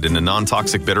coated in a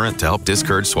non-toxic bitterant to help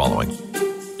discourage swallowing.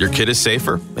 Your kid is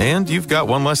safer, and you've got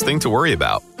one less thing to worry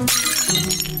about.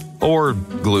 Or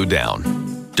glue down.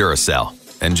 Duracell,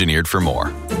 engineered for more.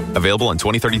 Available in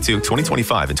 2032,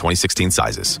 2025, and 2016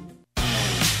 sizes.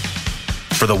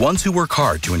 For the ones who work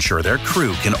hard to ensure their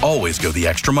crew can always go the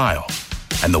extra mile.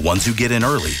 And the ones who get in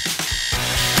early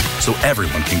so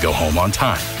everyone can go home on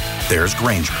time. There's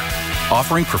Grainger,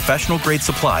 offering professional-grade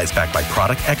supplies backed by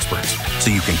product experts so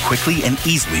you can quickly and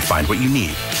easily find what you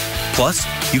need. Plus,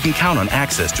 you can count on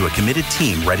access to a committed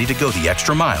team ready to go the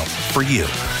extra mile for you.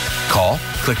 Call,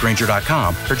 click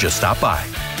Grainger.com, or just stop by.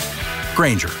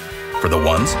 Grainger, for the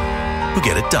ones who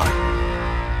get it done.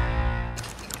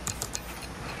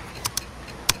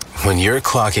 When you're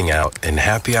clocking out and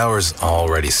happy hour's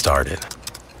already started.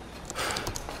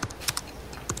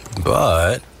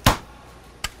 But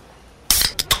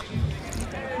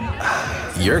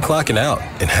you're clocking out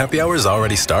and happy hour's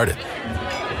already started.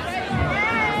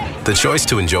 The choice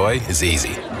to enjoy is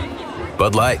easy.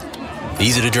 Bud Light.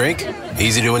 Easy to drink,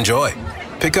 easy to enjoy.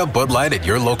 Pick up Bud Light at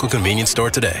your local convenience store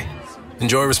today.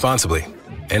 Enjoy responsibly.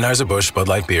 Anheuser-Busch Bud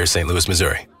Light Beer, St. Louis,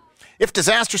 Missouri. If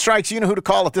disaster strikes, you know who to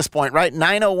call at this point, right?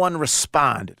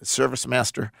 901-RESPOND. It's Service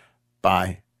Master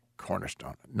by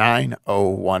Cornerstone.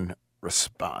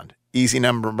 901-RESPOND. Easy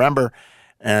number, remember.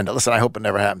 And listen, I hope it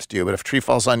never happens to you, but if a tree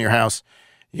falls on your house,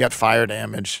 you got fire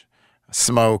damage,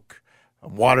 smoke,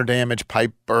 water damage,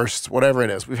 pipe bursts, whatever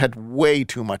it is. We've had way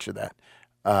too much of that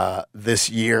this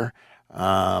year.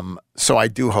 So I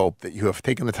do hope that you have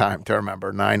taken the time to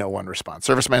remember 901-RESPOND.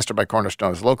 Service Master by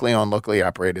Cornerstone is locally owned, locally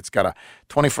operated. It's got a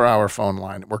 24-hour phone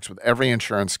line. It works with every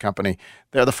insurance company.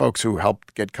 They're the folks who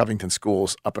helped get Covington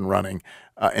schools up and running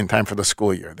in time for the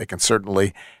school year. They can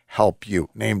certainly help you.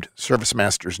 Named Service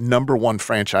Master's #1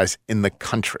 franchise in the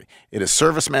country. It is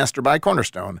Service Master by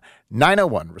Cornerstone.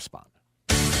 901-RESPOND.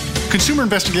 Consumer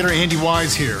investigator Andy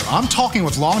Wise here. I'm talking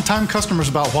with longtime customers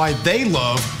about why they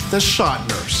love the Shot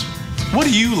Nurse. What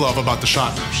do you love about the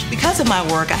Shot Nurse? Because of my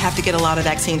work, I have to get a lot of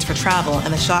vaccines for travel,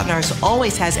 and the Shot Nurse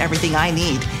always has everything I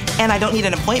need, and I don't need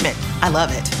an appointment. I love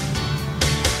it.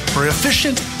 For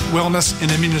efficient wellness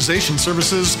and immunization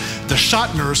services, the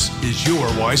Shot Nurse is your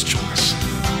wise choice.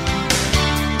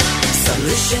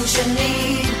 Solutions you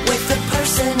need with the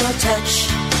personal touch.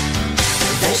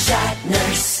 The Shot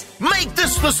Nurse. Make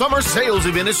this the summer sales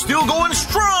event is still going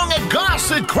strong at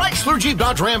Gossett Chrysler Jeep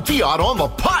Dodge Ram Fiat on the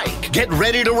Pike. Get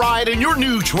ready to ride in your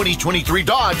new 2023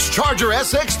 Dodge Charger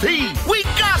SXT. We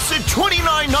Gossett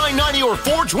 $29,990 or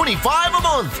 $425 a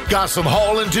month. Got some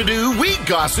hauling to do? We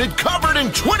Gossett covered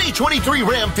in 2023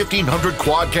 Ram 1500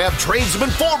 Quad Cab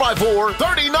Tradesman 4x4,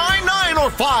 $39,990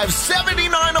 or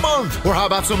 $579 a month. Or how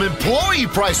about some employee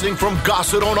pricing from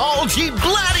Gossett on all Jeep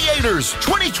Gladiators?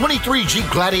 2023 Jeep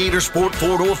Gladiator Sport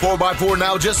 4-door 4x4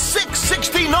 now just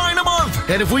 $669 a month.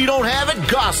 And if we don't have it,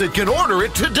 Gossett can order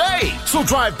it today. So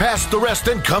drive past the rest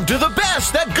and come to the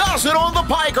best at Gossett on the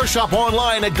Pike or shop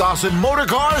online at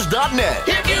GossettMotorCars.net.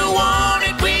 If you want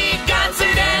it, we got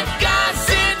it at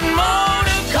Gossett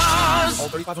Motor Cars. All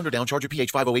 3500 down, Charger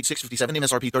PH 508-657,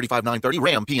 MSRP 35930,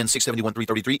 Ram PN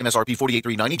 671-333, MSRP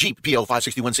 48390, Jeep PL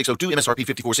 561602, MSRP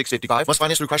 54655. Must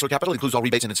finance through Chrysler Capital. Includes all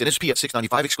rebates and incentives. PF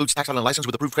 695 excludes tax and license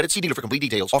with approved credit. See dealer for complete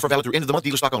details. Offer valid through end of the month.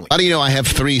 Dealer stock only. How do you know I have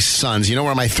 3 sons? You know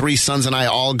where my 3 sons and I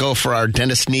all go for our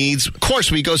dentist needs? Of course,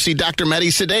 we go see Dr.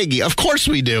 Mehdi Sadeghi. Of course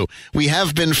we do. We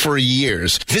have been for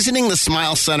years. Visiting the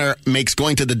Smile Center makes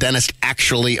going to the dentist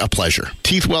actually a pleasure.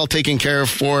 Teeth well taken care of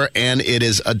for, and it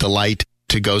is a delight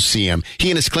to go see him. He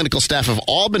and his clinical staff have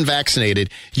all been vaccinated.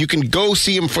 You can go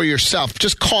see him for yourself.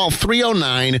 Just call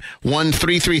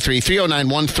 309-1333,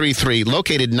 309-133,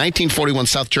 located 1941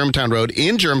 South Germantown Road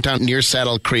in Germantown near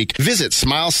Saddle Creek. Visit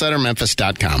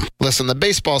SmileCenterMemphis.com. Listen, the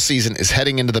baseball season is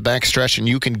heading into the backstretch, and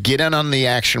you can get in on the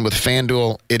action with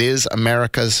FanDuel. It is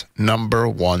America's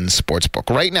 #1 sportsbook.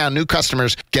 Right now, new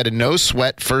customers get a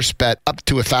no-sweat first bet up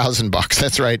to $1,000.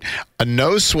 That's right, a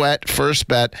no-sweat first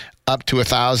bet up to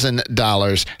 $1,000.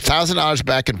 $1,000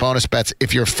 back in bonus bets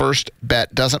if your first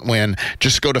bet doesn't win.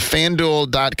 Just go to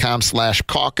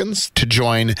FanDuel.com/Calkins to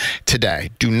join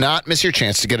today. Do not miss your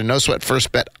chance to get a no-sweat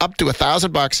first bet up to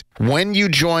 $1,000 when you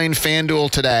join FanDuel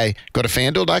today. Go to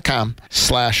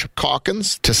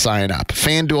FanDuel.com/Calkins to sign up.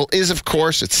 FanDuel is, of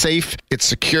course, it's safe, it's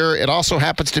secure. It also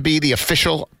happens to be the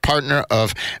official partner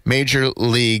of Major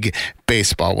League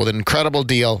Baseball with an incredible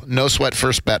deal. No sweat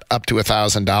first bet up to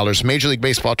 $1,000. Major League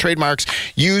Baseball trademarks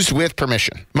used with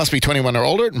permission. Must be 21 or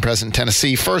older and present in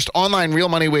Tennessee. First online real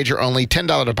money wager only.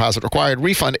 $10 deposit required.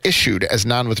 Refund issued as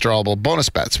non-withdrawable bonus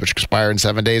bets, which expire in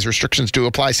 7 days. Restrictions do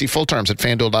apply. See full terms at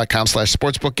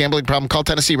FanDuel.com/sportsbook. Gambling problem? Call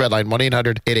Tennessee Redline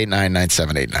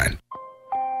 1-800-889-9789.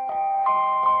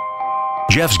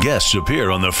 Jeff's guests appear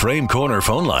on the Frame Corner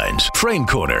phone lines. Frame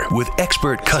Corner, with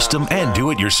expert custom and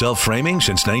do-it-yourself framing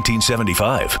since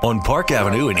 1975 on Park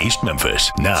Avenue in East Memphis.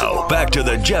 Now, back to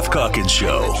the Jeff Calkins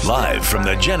Show, live from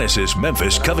the Genesis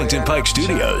Memphis Covington Pike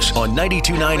Studios on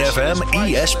 92.9 FM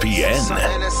ESPN.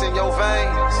 And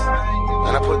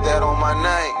I put that on my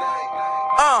name.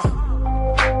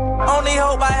 Only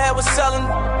hope I had was selling.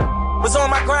 Was on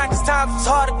my grind cause times was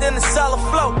harder than to sell a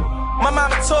float. My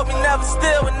mama taught me never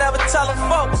steal and never telling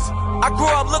folks. I grew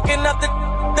up looking up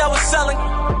that was selling.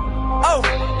 Oh,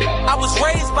 I was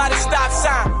raised by the stop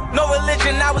sign. No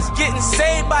religion, I was getting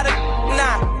saved by the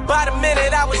nine. By the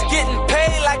minute, I was getting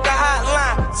paid like the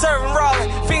hotline. Serving rolling,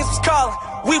 fiends was calling.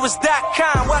 We was that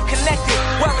kind, well connected,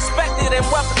 well respected and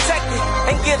well protected.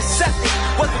 And get accepted,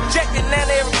 was rejected and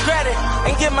they regretted.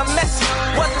 And get my message,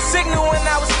 was the signal when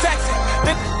I was texting.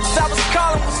 The I was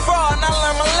calling was fraud and I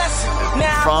learned my lesson.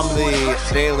 Now from the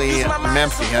Daily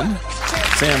Memphian,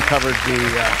 Sam covered the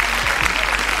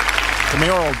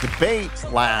mayoral debate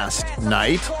last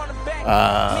night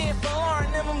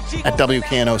at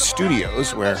WKNO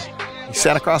Studios, where he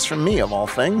sat across from me, of all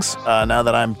things, now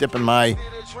that I'm dipping my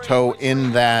toe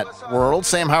in that world.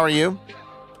 Sam, how are you?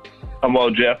 I'm well,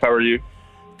 Jeff. How are you?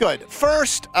 Good.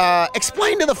 First,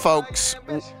 explain to the folks,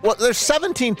 there's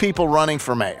 17 people running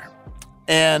for mayor.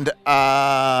 And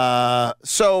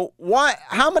so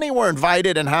how many were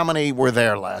invited and how many were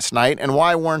there last night? And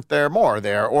why weren't there more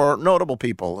there or notable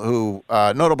people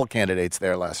notable candidates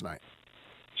there last night?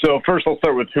 So first I'll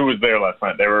start with who was there last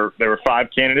night. There were 5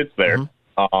 candidates there.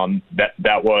 Mm-hmm.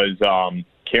 That was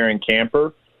Karen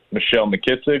Camper, Michelle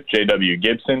McKissick, J.W.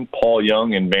 Gibson, Paul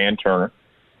Young, and Van Turner.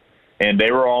 And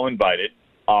they were all invited.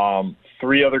 3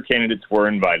 other candidates were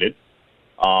invited.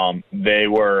 They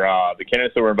were the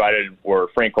candidates that were invited were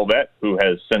Frank Colvette, who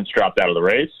has since dropped out of the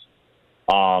race,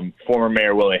 former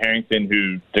Mayor Willie Harrington,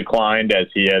 who declined, as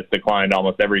he has declined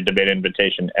almost every debate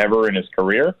invitation ever in his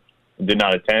career, did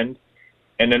not attend.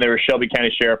 And then there was Shelby County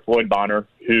Sheriff Floyd Bonner,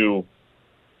 who,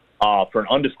 for an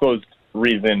undisclosed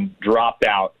reason, dropped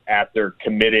out after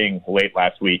committing late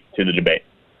last week to the debate.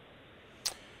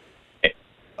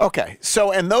 Okay,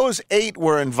 so and those 8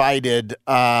 were invited,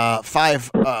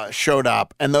 5 showed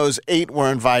up, and those 8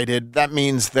 were invited. That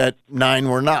means that 9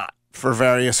 were not for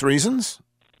various reasons?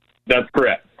 That's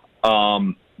correct.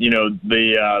 The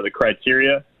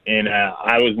criteria, and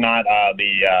I was not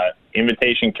the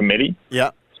invitation committee. Yeah.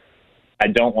 I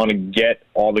don't want to get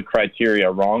all the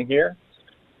criteria wrong here,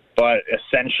 but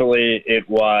essentially it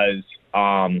was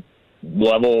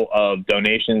level of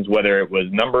donations, whether it was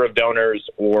number of donors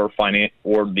or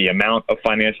the amount of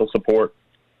financial support,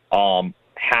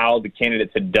 how the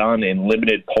candidates had done in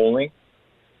limited polling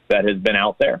that has been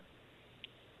out there,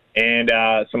 and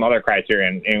some other criteria.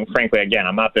 And frankly, again,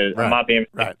 I'm not the right.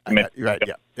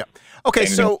 Yeah. Okay,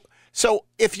 so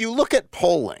if you look at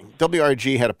polling,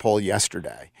 WRG had a poll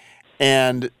yesterday,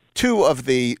 and 2 of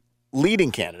the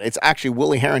leading candidates, actually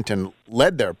Willie Harrington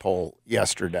led their poll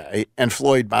yesterday, and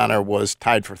Floyd Bonner was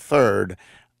tied for 3rd,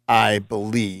 I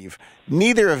believe.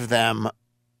 Neither of them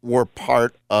were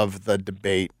part of the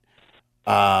debate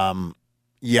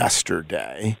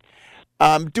yesterday.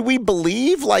 Do we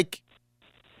believe,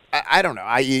 I don't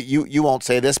know. You won't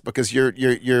say this because you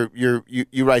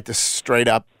write this straight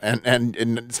up, and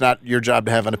it's not your job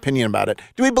to have an opinion about it.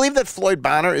 Do we believe that Floyd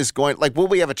Bonner is going? Will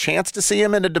we have a chance to see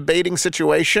him in a debating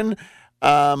situation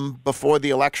before the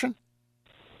election?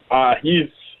 He's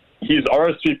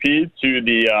RSVP'd to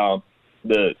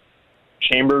the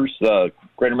Chambers,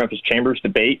 Greater Memphis Chambers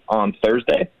debate on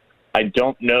Thursday. I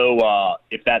don't know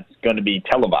if that's going to be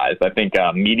televised. I think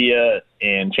media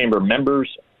and chamber members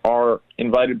are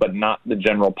invited, but not the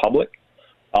general public.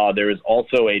 There is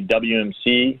also a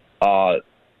WMC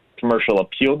commercial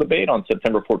appeal debate on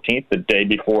September 14th, the day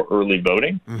before early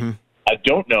voting. Mm-hmm. I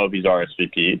don't know if he's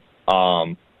RSVP'd,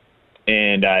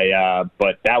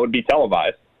 but that would be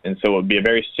televised, and so it would be a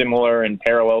very similar and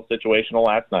parallel situation to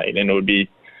last night, and it would be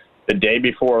the day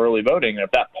before early voting. And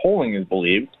if that polling is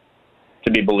believed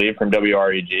from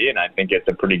WREG, and I think it's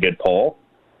a pretty good poll,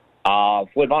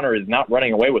 Floyd Bonner is not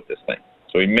running away with this thing.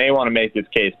 So he may want to make his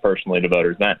case personally to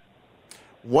voters then.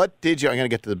 I'm going to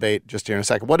get to the debate just here in a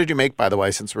second. What did you make, by the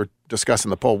way, since we're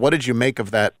discussing the poll? What did you make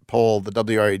of that poll, the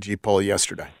WREG poll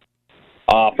yesterday?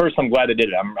 First, I'm glad they did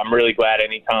it. I'm really glad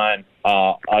anytime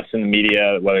us in the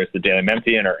media, whether it's the Daily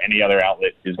Memphian or any other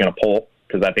outlet, is going to poll,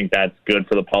 because I think that's good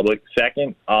for the public.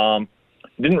 Second, it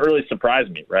didn't really surprise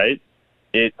me, right?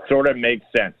 It sort of makes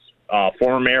sense.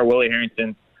 Former Mayor Willie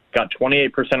Harrington got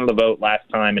 28% of the vote last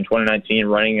time in 2019,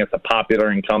 running as a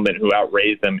popular incumbent who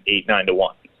outraised them 8-9 to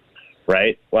 1,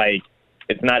 right?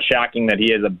 it's not shocking that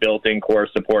he has a built-in core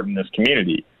support in this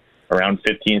community, around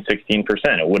 15, 16%.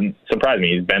 It wouldn't surprise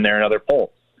me. He's been there in other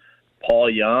polls. Paul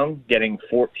Young getting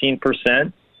 14%.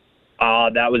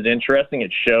 That was interesting.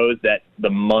 It shows that the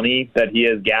money that he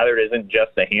has gathered isn't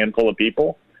just a handful of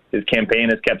people. His campaign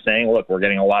has kept saying, look, we're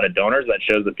getting a lot of donors. That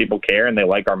shows that people care and they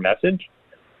like our message.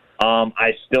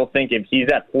 I still think if he's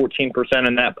at 14%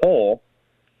 in that poll,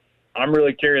 I'm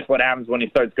really curious what happens when he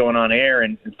starts going on air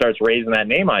and starts raising that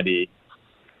name ID.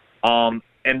 And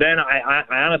then I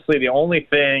honestly, the only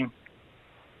thing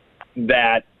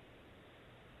that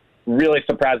really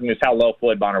surprised me is how low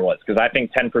Floyd Bonner was, because I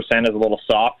think 10% is a little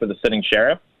soft for the sitting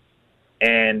sheriff.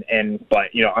 But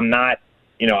I'm not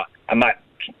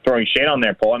throwing shade on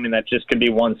their poll. I mean, that just could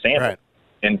be one sample. Right.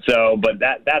 And so, but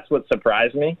that's what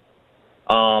surprised me.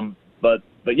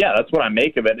 But yeah, that's what I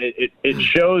make of it. It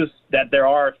shows that there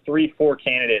are 3-4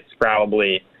 candidates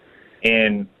probably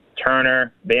in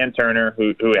Van Turner,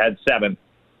 who had 7th,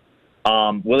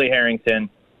 Willie Harrington,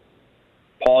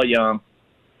 Paul Young,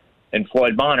 and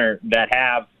Floyd Bonner that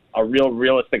have a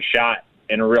realistic shot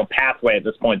and a real pathway at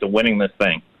this point to winning this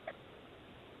thing.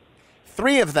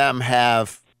 3 of them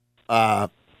have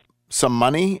some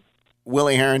money.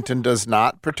 Willie Harrington does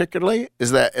not particularly.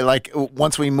 Is that like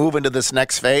once we move into this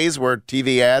next phase where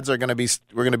TV ads we're going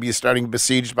to be starting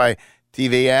besieged by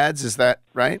TV ads? Is that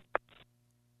right?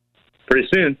 Pretty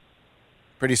soon.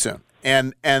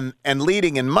 And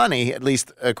leading in money, at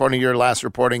least according to your last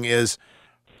reporting, is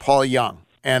Paul Young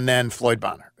and then Floyd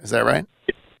Bonner. Is that right?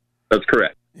 That's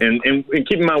correct. And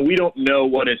keep in mind, we don't know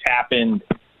what has happened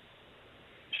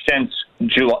since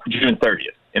June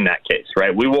 30th in that case,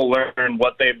 right? We will learn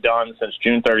what they've done since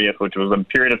June 30th, which was a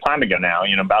period of time ago now,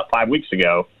 about 5 weeks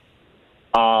ago,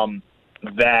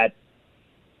 that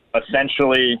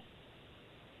essentially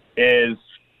is,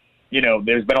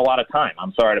 there's been a lot of time.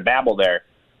 I'm sorry to babble there.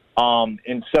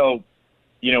 And so,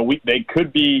 they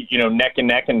could be, neck and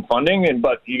neck in funding,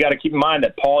 but you got to keep in mind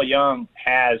that Paul Young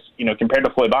has, compared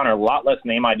to Floyd Bonner, a lot less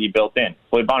name ID built in.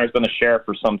 Floyd Bonner's been a sheriff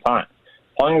for some time.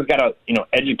 Paul Young's got to,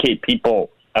 educate people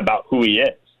about who he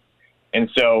is. And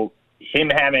so him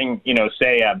having,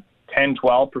 say a 10,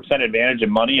 12% advantage in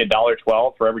money,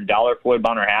 $1.12 for every dollar Floyd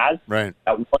Bonner has, right?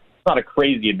 That's not a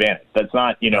crazy advantage. That's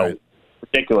not,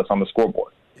 ridiculous on the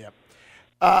scoreboard.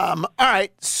 All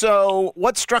right. So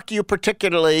what struck you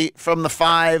particularly from the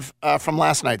 5 from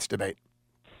last night's debate?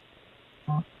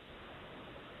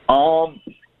 I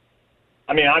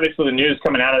mean, obviously the news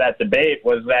coming out of that debate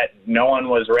was that no one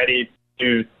was ready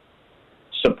to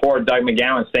support Doug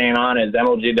McGowan staying on as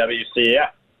MLGW CEO.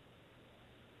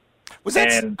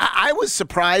 I was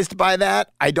surprised by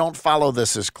that. I don't follow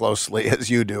this as closely as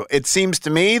you do. It seems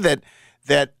to me that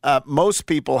most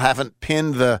people haven't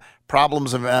pinned the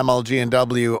problems of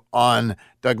MLG&W on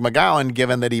Doug McGowan,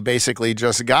 given that he basically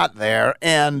just got there.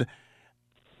 And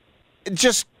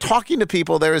just talking to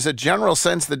people, there is a general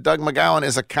sense that Doug McGowan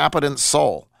is a competent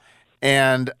soul.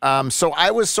 And so I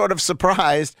was sort of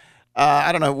surprised.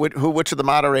 I don't know which of the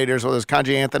moderators, whether it was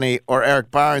Kanji Anthony or Eric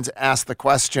Barnes, asked the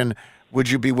question, would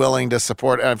you be willing to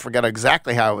support, I forget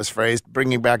exactly how it was phrased,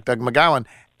 bringing back Doug McGowan,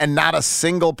 and not a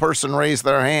single person raised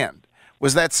their hand.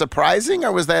 Was that surprising,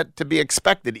 or was that to be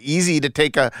expected? Easy to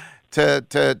take a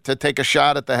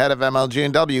shot at the head of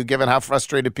MLG&W, given how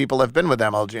frustrated people have been with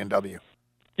MLG&W.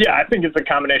 Yeah, I think it's a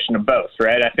combination of both,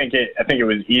 right? I think it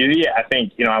was easy. I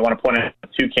think I want to point out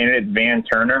 2 candidates, Van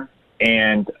Turner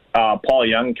and Paul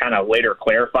Young, kind of later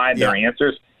clarified their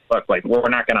answers. Look, we're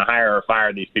not going to hire or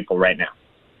fire these people right now.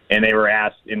 And they were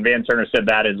asked, and Van Turner said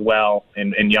that as well,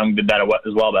 and Young did that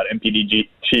as well about MPD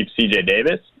Chief C.J.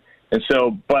 Davis. And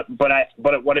so, but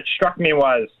what it struck me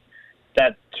was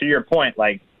that, to your point,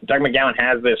 Doug McGowan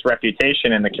has this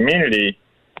reputation in the community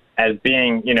as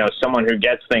being, someone who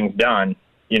gets things done,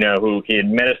 who he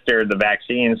administered the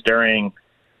vaccines during,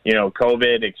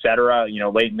 COVID, et cetera,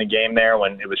 late in the game there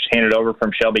when it was handed over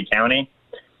from Shelby County.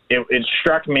 It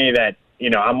struck me that,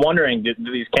 I'm wondering, do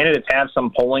these candidates have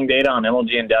some polling data on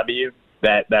MLG&W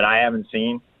that I haven't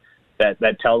seen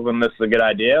that tells them this is a good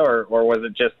idea, or was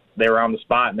it just they were on the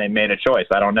spot and they made a choice?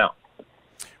 I don't know.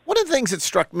 One of the things that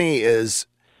struck me is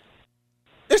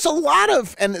there's a lot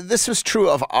of, and this was true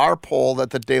of our poll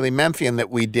that the Daily Memphian that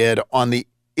we did on the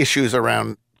issues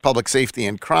around public safety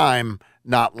and crime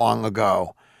not long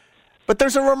ago. But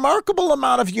there's a remarkable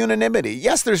amount of unanimity.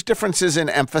 Yes, there's differences in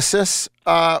emphasis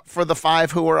for the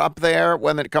 5 who are up there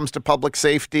when it comes to public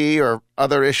safety or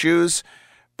other issues.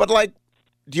 But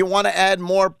do you want to add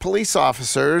more police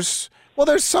officers? Well,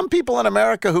 there's some people in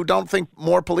America who don't think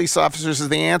more police officers is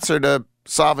the answer to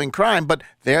solving crime, but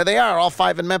there they are. All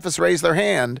 5 in Memphis raised their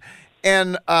hand.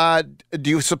 And do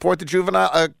you support the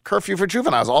juvenile curfew for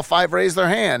juveniles? All 5 raised their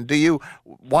hand. Do you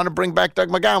want to bring back Doug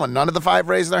McGowan? None of the 5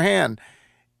 raised their hand.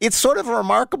 It's sort of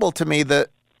remarkable to me that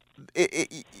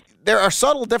there are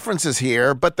subtle differences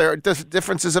here, but there are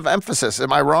differences of emphasis.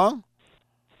 Am I wrong?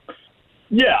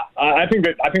 Yeah, I think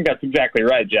that's exactly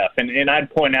right, Jeff. And I'd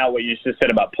point out what you just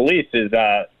said about police is,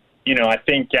 I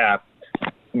think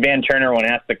Van Turner, when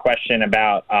asked the question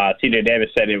about C.J. Davis,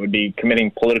 said it would be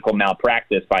committing political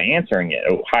malpractice by answering it,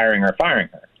 hiring or firing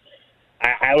her.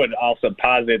 I would also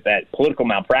posit that political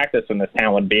malpractice in this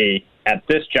town would be, at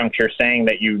this juncture, saying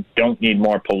that you don't need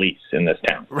more police in this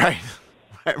town. Right.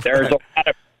 There's a lot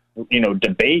of,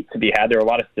 debate to be had. There are a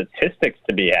lot of statistics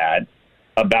to be had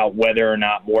about whether or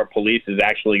not more police is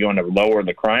actually going to lower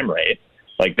the crime rate.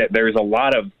 Like, there's a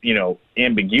lot of,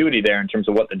 ambiguity there in terms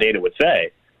of what the data would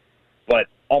say. But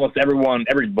almost every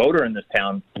voter in this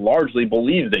town largely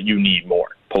believes that you need more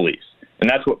police. And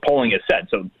that's what polling has said.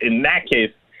 So in that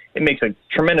case, it makes a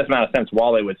tremendous amount of sense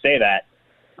why they would say that.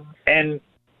 And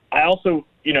I also,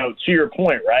 to your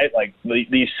point, right, like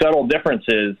these subtle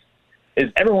differences is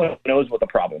everyone knows what the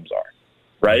problems are,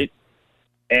 right?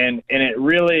 And it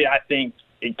really, I think,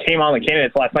 it came on the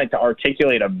candidates last night to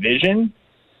articulate a vision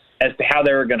as to how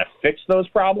they were going to fix those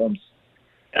problems.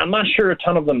 And I'm not sure a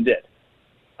ton of them did.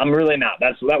 I'm really not.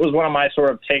 That was one of my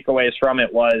sort of takeaways from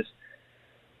it was,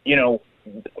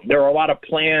 there were a lot of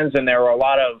plans and there were a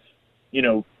lot of,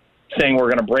 saying we're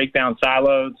going to break down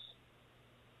silos.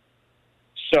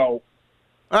 So,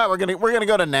 all right, we're gonna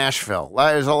go to Nashville.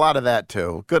 There's a lot of that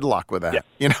too. Good luck with that.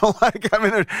 Yeah.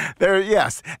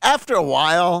 Yes. After a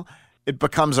while, it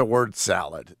becomes a word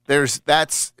salad.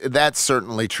 That's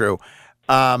certainly true,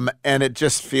 and it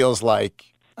just feels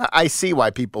like I see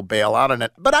why people bail out on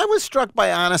it. But I was struck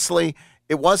by, honestly,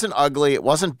 it wasn't ugly. It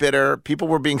wasn't bitter. People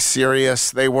were being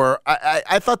serious. They were.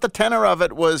 I thought the tenor of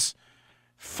it was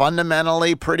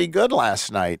fundamentally pretty good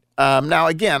last night. Now,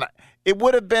 again, it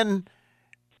would have been.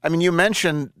 I mean, you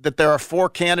mentioned that there are 4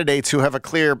 candidates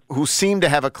who seem to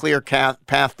have a clear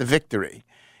path to victory.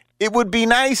 It would be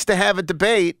nice to have a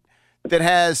debate that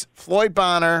has Floyd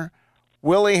Bonner,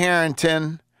 Willie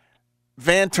Harrington,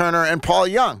 Van Turner, and Paul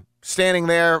Young standing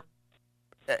there,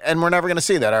 and we're never going to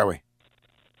see that, are we?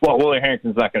 Well, Willie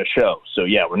Harrington's not going to show, so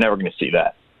yeah, we're never going to see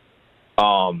that.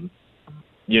 I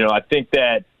think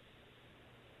that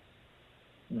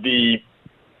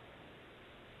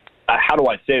how do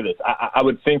I say this? I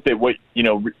would think that what,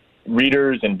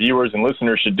 readers and viewers and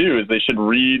listeners should do is they should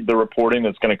read the reporting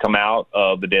that's going to come out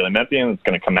of the Daily Memphian, that's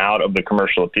going to come out of the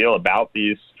Commercial Appeal about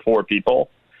these 4 people,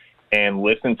 and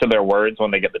listen to their words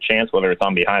when they get the chance, whether it's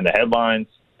on Behind the Headlines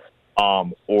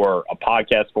or a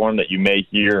podcast form that you may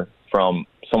hear from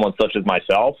someone such as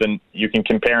myself, and you can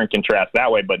compare and contrast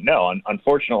that way. But no,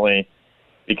 unfortunately,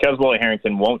 because Willie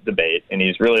Harrington won't debate, and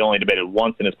he's really only debated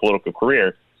once in his political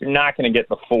career, you're not going to get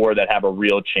the 4 that have a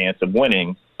real chance of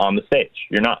winning on the stage.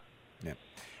 You're not. Yeah.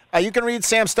 You can read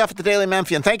Sam's stuff at the Daily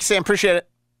Memphian. Thank you, Sam. Appreciate it.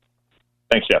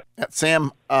 Thanks, Jeff. At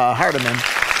Sam Hardiman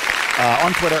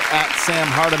on Twitter at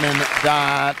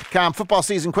samhardiman.com. Football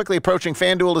season quickly approaching.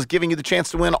 FanDuel is giving you the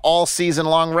chance to win all season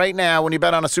long. Right now, when you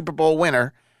bet on a Super Bowl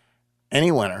winner,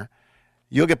 any winner,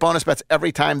 you'll get bonus bets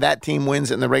every time that team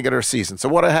wins in the regular season. So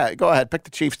go ahead, pick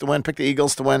the Chiefs to win, pick the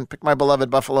Eagles to win, pick my beloved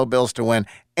Buffalo Bills to win.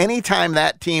 Anytime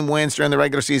that team wins during the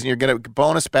regular season, you're going to get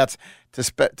bonus bets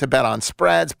to bet on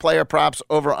spreads, player props,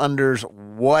 over-unders,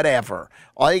 whatever.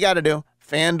 All you got to do,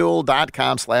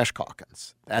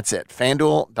 FanDuel.com/Calkins. That's it,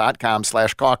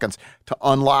 FanDuel.com/Calkins to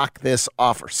unlock this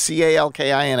offer.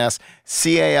 CALKINS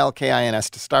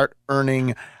to start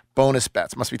earning bonus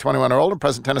bets. Must be 21 or older.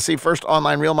 Present Tennessee. First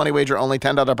online real money wager. Only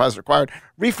 $10 deposit required.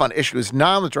 Refund issued is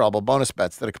non-withdrawable bonus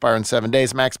bets that expire in 7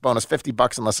 days. Max bonus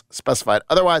 $50 unless specified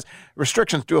otherwise.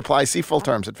 Restrictions do apply. See full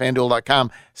terms at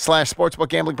FanDuel.com/sportsbook.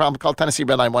 Gambling problem? Call Tennessee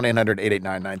Red Line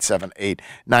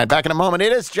 1-800-889-9789. Back in a moment.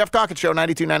 It is Jeff Calkins Show,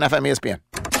 92.9 FM ESPN.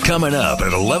 Coming up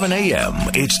at 11 a.m.,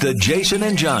 it's the Jason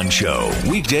and John Show.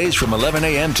 Weekdays from 11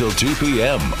 a.m. till 2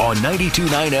 p.m. on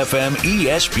 92.9 FM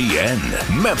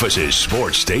ESPN, Memphis'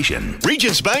 sports station.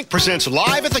 Regions Bank presents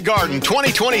Live at the Garden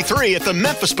 2023 at the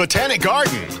Memphis Botanic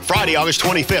Garden. Friday, August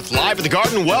 25th, Live at the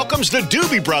Garden welcomes the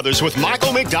Doobie Brothers with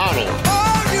Michael McDonald.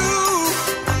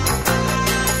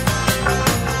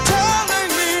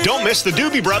 Don't miss the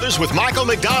Doobie Brothers with Michael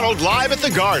McDonald live at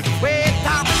the Garden.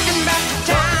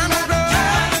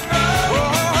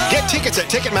 tickets at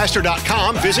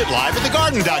Ticketmaster.com. Visit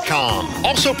LiveAtTheGarden.com.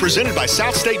 Also presented by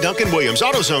South State Duncan Williams,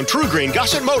 AutoZone, True Green,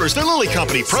 Gossett Motors, The Lilly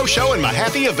Company, Pro Show, and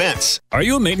Mahaffey Events. Are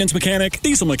you a maintenance mechanic,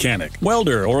 diesel mechanic,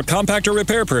 welder, or compactor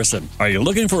repair person? Are you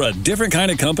looking for a different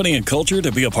kind of company and culture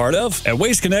to be a part of? At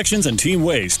Waste Connections and Team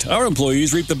Waste, our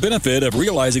employees reap the benefit of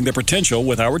realizing their potential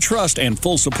with our trust and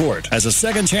full support. As a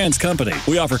second chance company,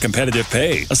 we offer competitive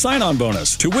pay, a sign-on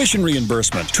bonus, tuition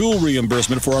reimbursement, tool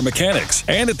reimbursement for our mechanics,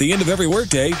 and at the end of every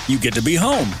workday, you get to be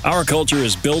home. Our culture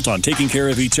is built on taking care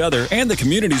of each other and the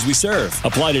communities we serve.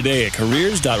 Apply today at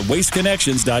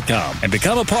careers.wasteconnections.com and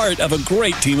become a part of a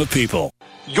great team of people.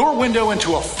 Your window into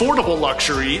affordable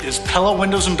luxury is Pella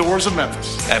Windows and Doors of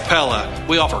Memphis. At Pella,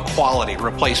 we offer quality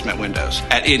replacement windows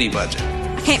at any budget.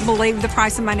 I can't believe the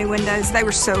price of my new windows. They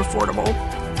were so affordable.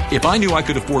 If I knew I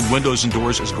could afford windows and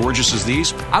doors as gorgeous as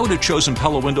these, I would have chosen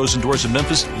Pella Windows and Doors of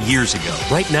Memphis years ago.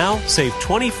 Right now, save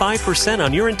 25%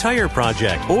 on your entire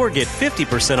project or get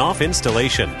 50% off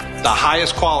installation. The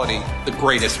highest quality, the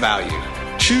greatest value.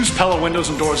 Choose Pella Windows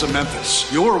and Doors of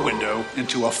Memphis, your window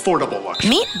into affordable luxury.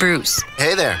 Meet Bruce.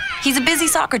 Hey there. He's a busy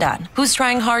soccer dad who's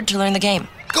trying hard to learn the game.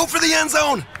 Go for the end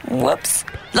zone. Whoops.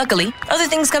 Luckily, other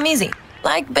things come easy,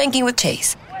 like banking with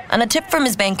Chase. On a tip from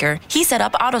his banker, he set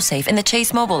up AutoSave in the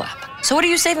Chase mobile app. So what are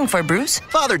you saving for, Bruce?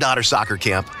 Father-daughter soccer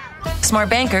camp. Smart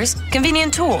bankers,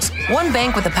 convenient tools. One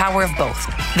bank with the power of both.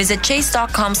 Visit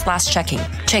chase.com/checking.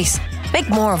 Chase, make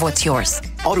more of what's yours.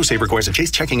 AutoSave requires a Chase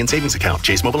checking and savings account.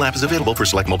 Chase mobile app is available for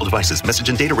select mobile devices. Message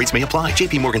and data rates may apply.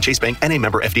 JP Morgan Chase Bank and a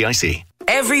member FDIC.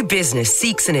 Every business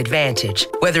seeks an advantage,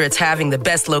 whether it's having the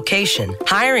best location,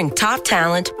 hiring top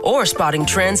talent, or spotting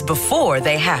trends before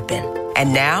they happen.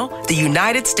 And now, the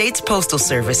United States Postal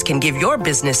Service can give your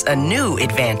business a new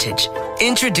advantage.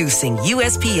 Introducing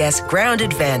USPS Ground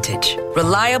Advantage.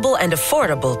 Reliable and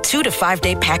affordable 2 to 5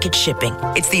 day package shipping.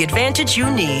 It's the advantage you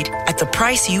need at the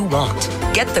price you want.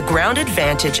 Get the Ground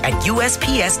Advantage at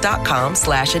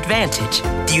USPS.com/advantage.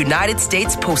 The United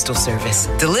States Postal Service.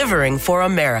 Delivering for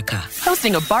America.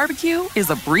 Hosting a barbecue is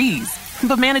a breeze,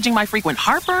 but managing my frequent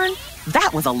heartburn,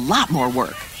 that was a lot more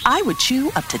work. I would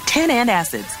chew up to 10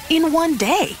 antacids in one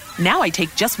day. Now I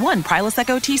take just one Prilosec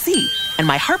OTC, and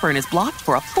my heartburn is blocked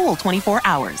for a full 24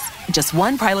 hours. Just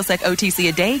one Prilosec OTC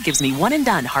a day gives me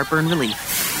one-and-done heartburn relief.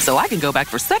 So I can go back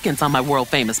for seconds on my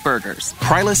world-famous burgers.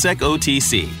 Prilosec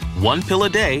OTC. One pill a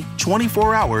day,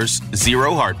 24 hours,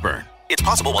 zero heartburn. It's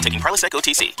possible while taking Prilosec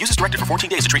OTC. Use as directed for 14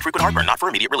 days to treat frequent heartburn, not for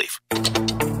immediate relief.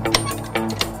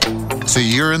 So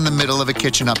you're in the middle of a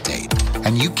kitchen update,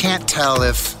 and you can't tell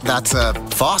if that's a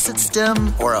faucet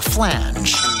stem or a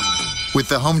flange. With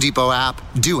the Home Depot app,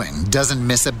 doing doesn't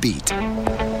miss a beat.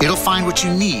 It'll find what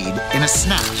you need in a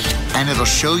snap, and it'll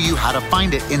show you how to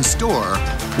find it in store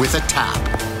with a tap.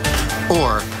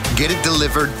 Or get it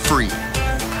delivered free.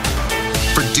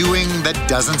 For doing that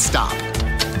doesn't stop,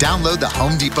 download the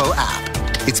Home Depot app.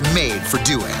 It's made for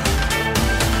doing.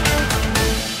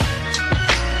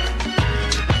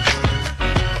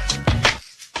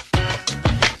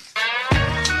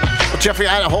 Jeffrey,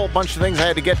 I had a whole bunch of things I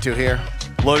had to get to here.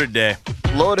 Loaded day.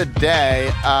 Loaded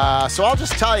day. So I'll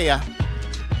just tell you,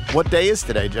 what day is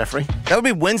today, Jeffrey? That would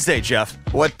be Wednesday, Jeff.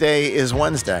 What day is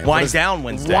Wednesday? Wind Down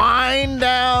Wednesday. Wind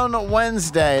Down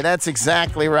Wednesday. That's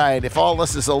exactly right. If all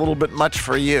this is a little bit much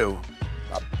for you,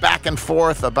 back and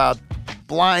forth about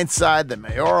Blindside, the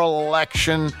mayoral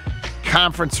election,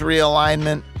 conference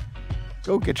realignment,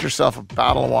 go get yourself a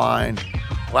bottle of wine,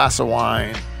 glass of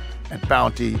wine at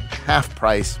Bounty, half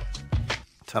price.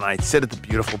 Tonight, sit at the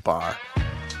beautiful bar.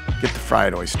 Get the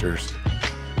fried oysters.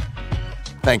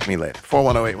 Thank me later.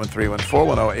 410-8131,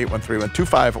 410-8131,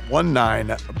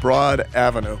 2519 Broad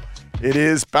Avenue. It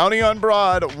is Bounty on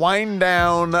Broad, Wind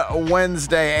Down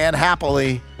Wednesday, and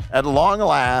happily, at long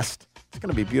last, it's going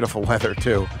to be beautiful weather,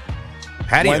 too.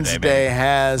 Patio Wednesday day,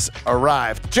 has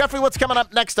arrived. Jeffrey, what's coming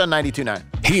up next on 92.9?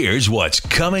 Here's what's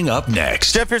coming up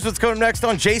next. Jeff, here's what's coming up next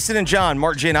on Jason and John.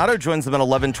 Mark Giannotto joins them at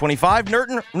 11:25.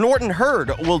 Norton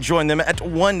Hurd will join them at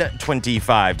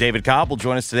 1:25. David Cobb will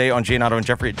join us today on Giannotto and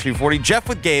Jeffrey at 2:40. Jeff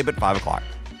with Gabe at 5 o'clock.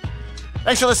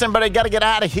 Thanks for listening, everybody. Got to get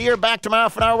out of here. Back tomorrow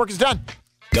for our work is done.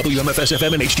 WMFS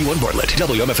FM and HD1 Bartlett.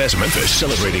 WMFS Memphis,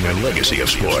 celebrating a legacy of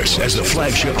sports as the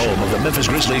flagship home of the Memphis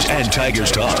Grizzlies and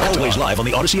Tigers talk. Always live on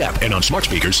the Odyssey app and on smart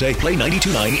speakers. Say play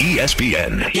 92.9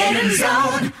 ESPN. Get in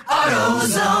zone,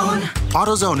 AutoZone.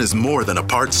 AutoZone is more than a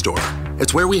parts store.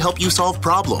 It's where we help you solve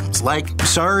problems like,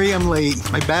 sorry I'm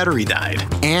late, my battery died.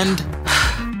 And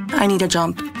I need a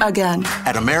jump again.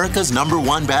 At America's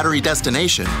 #1 battery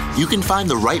destination, you can find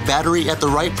the right battery at the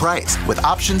right price with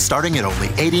options starting at only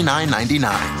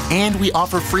 $89.99. And we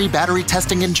offer free battery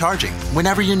testing and charging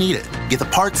whenever you need it. get the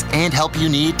parts and help you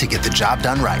need to get the job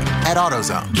done right at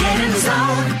AutoZone. Get in the zone,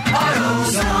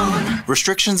 AutoZone.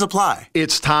 Restrictions apply.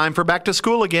 It's time for back to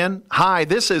school again. Hi,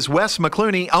 this is Wes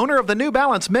McClooney, owner of the New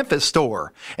Balance Memphis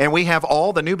store. And we have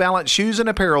all the New Balance shoes and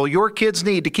apparel your kids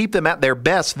need to keep them at their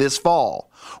best this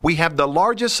fall. We have the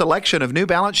largest selection of New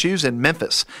Balance shoes in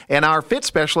Memphis, and our fit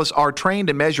specialists are trained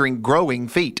in measuring growing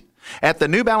feet. At the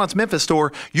New Balance Memphis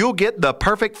store, you'll get the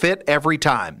perfect fit every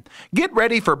time. Get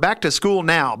ready for back to school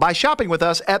now by shopping with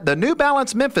us at the New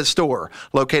Balance Memphis store,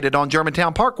 located on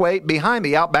Germantown Parkway behind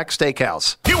the Outback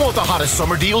Steakhouse. You want the hottest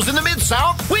summer deals in the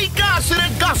Mid-South? We got it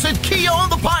at Gossett Kia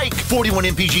on the Pike. 41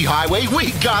 MPG Highway,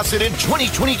 we got it in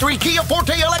 2023 Kia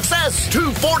Forte LXS.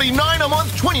 $249 a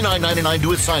month, $29.99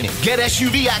 due at signing. Get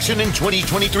SUV action in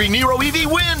 2023 Nero EV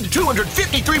Wind.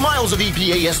 253 miles of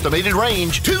EPA estimated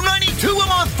range. $292 a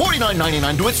month,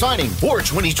 $49.99 due at signing. Or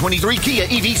 2023 Kia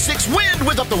EV6 Wind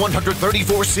with up to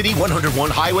 134 city, 101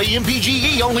 highway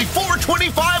MPGE. Only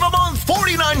 $425 a month,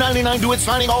 $49.99 due at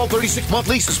signing. All 36-month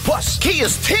leases. Plus,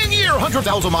 Kia's 10-year,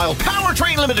 100,000-mile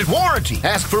powertrain limited warranty.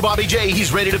 Ask for Bobby J.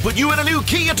 He's ready to put you in a new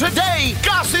Kia today.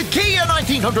 Gossett Kia,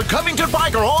 1900 Covington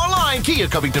Pike, or online,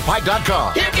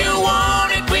 KiaCovingtonPike.com. If you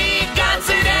want it, we got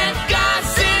it at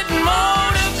Gossett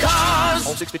Motor Cars.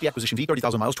 All 650 acquisition fee,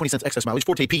 30,000 miles, 20 cents excess mileage.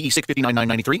 Forte PE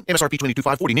 659,993. MSRP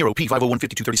 22,540. Nero P501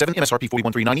 5237. MSRP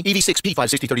 41,390. EV6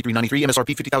 P560 3393.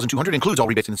 MSRP 50,200. Includes all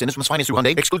rebates and incentives. Must finance through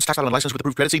Hyundai. Excludes tax title and license with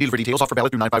approved credit. See dealer for details. Offer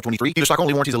valid through 9/5/23. Dealer stock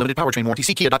only. Warranties. A limited powertrain warranty.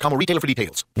 See Kia.com or retailer for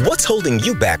details. What's holding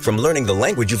you back from learning the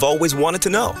language you've always wanted to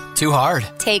know? Too hard.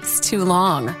 Takes too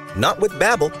long. Not with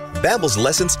Babbel. Babbel's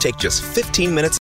lessons take just 15 minutes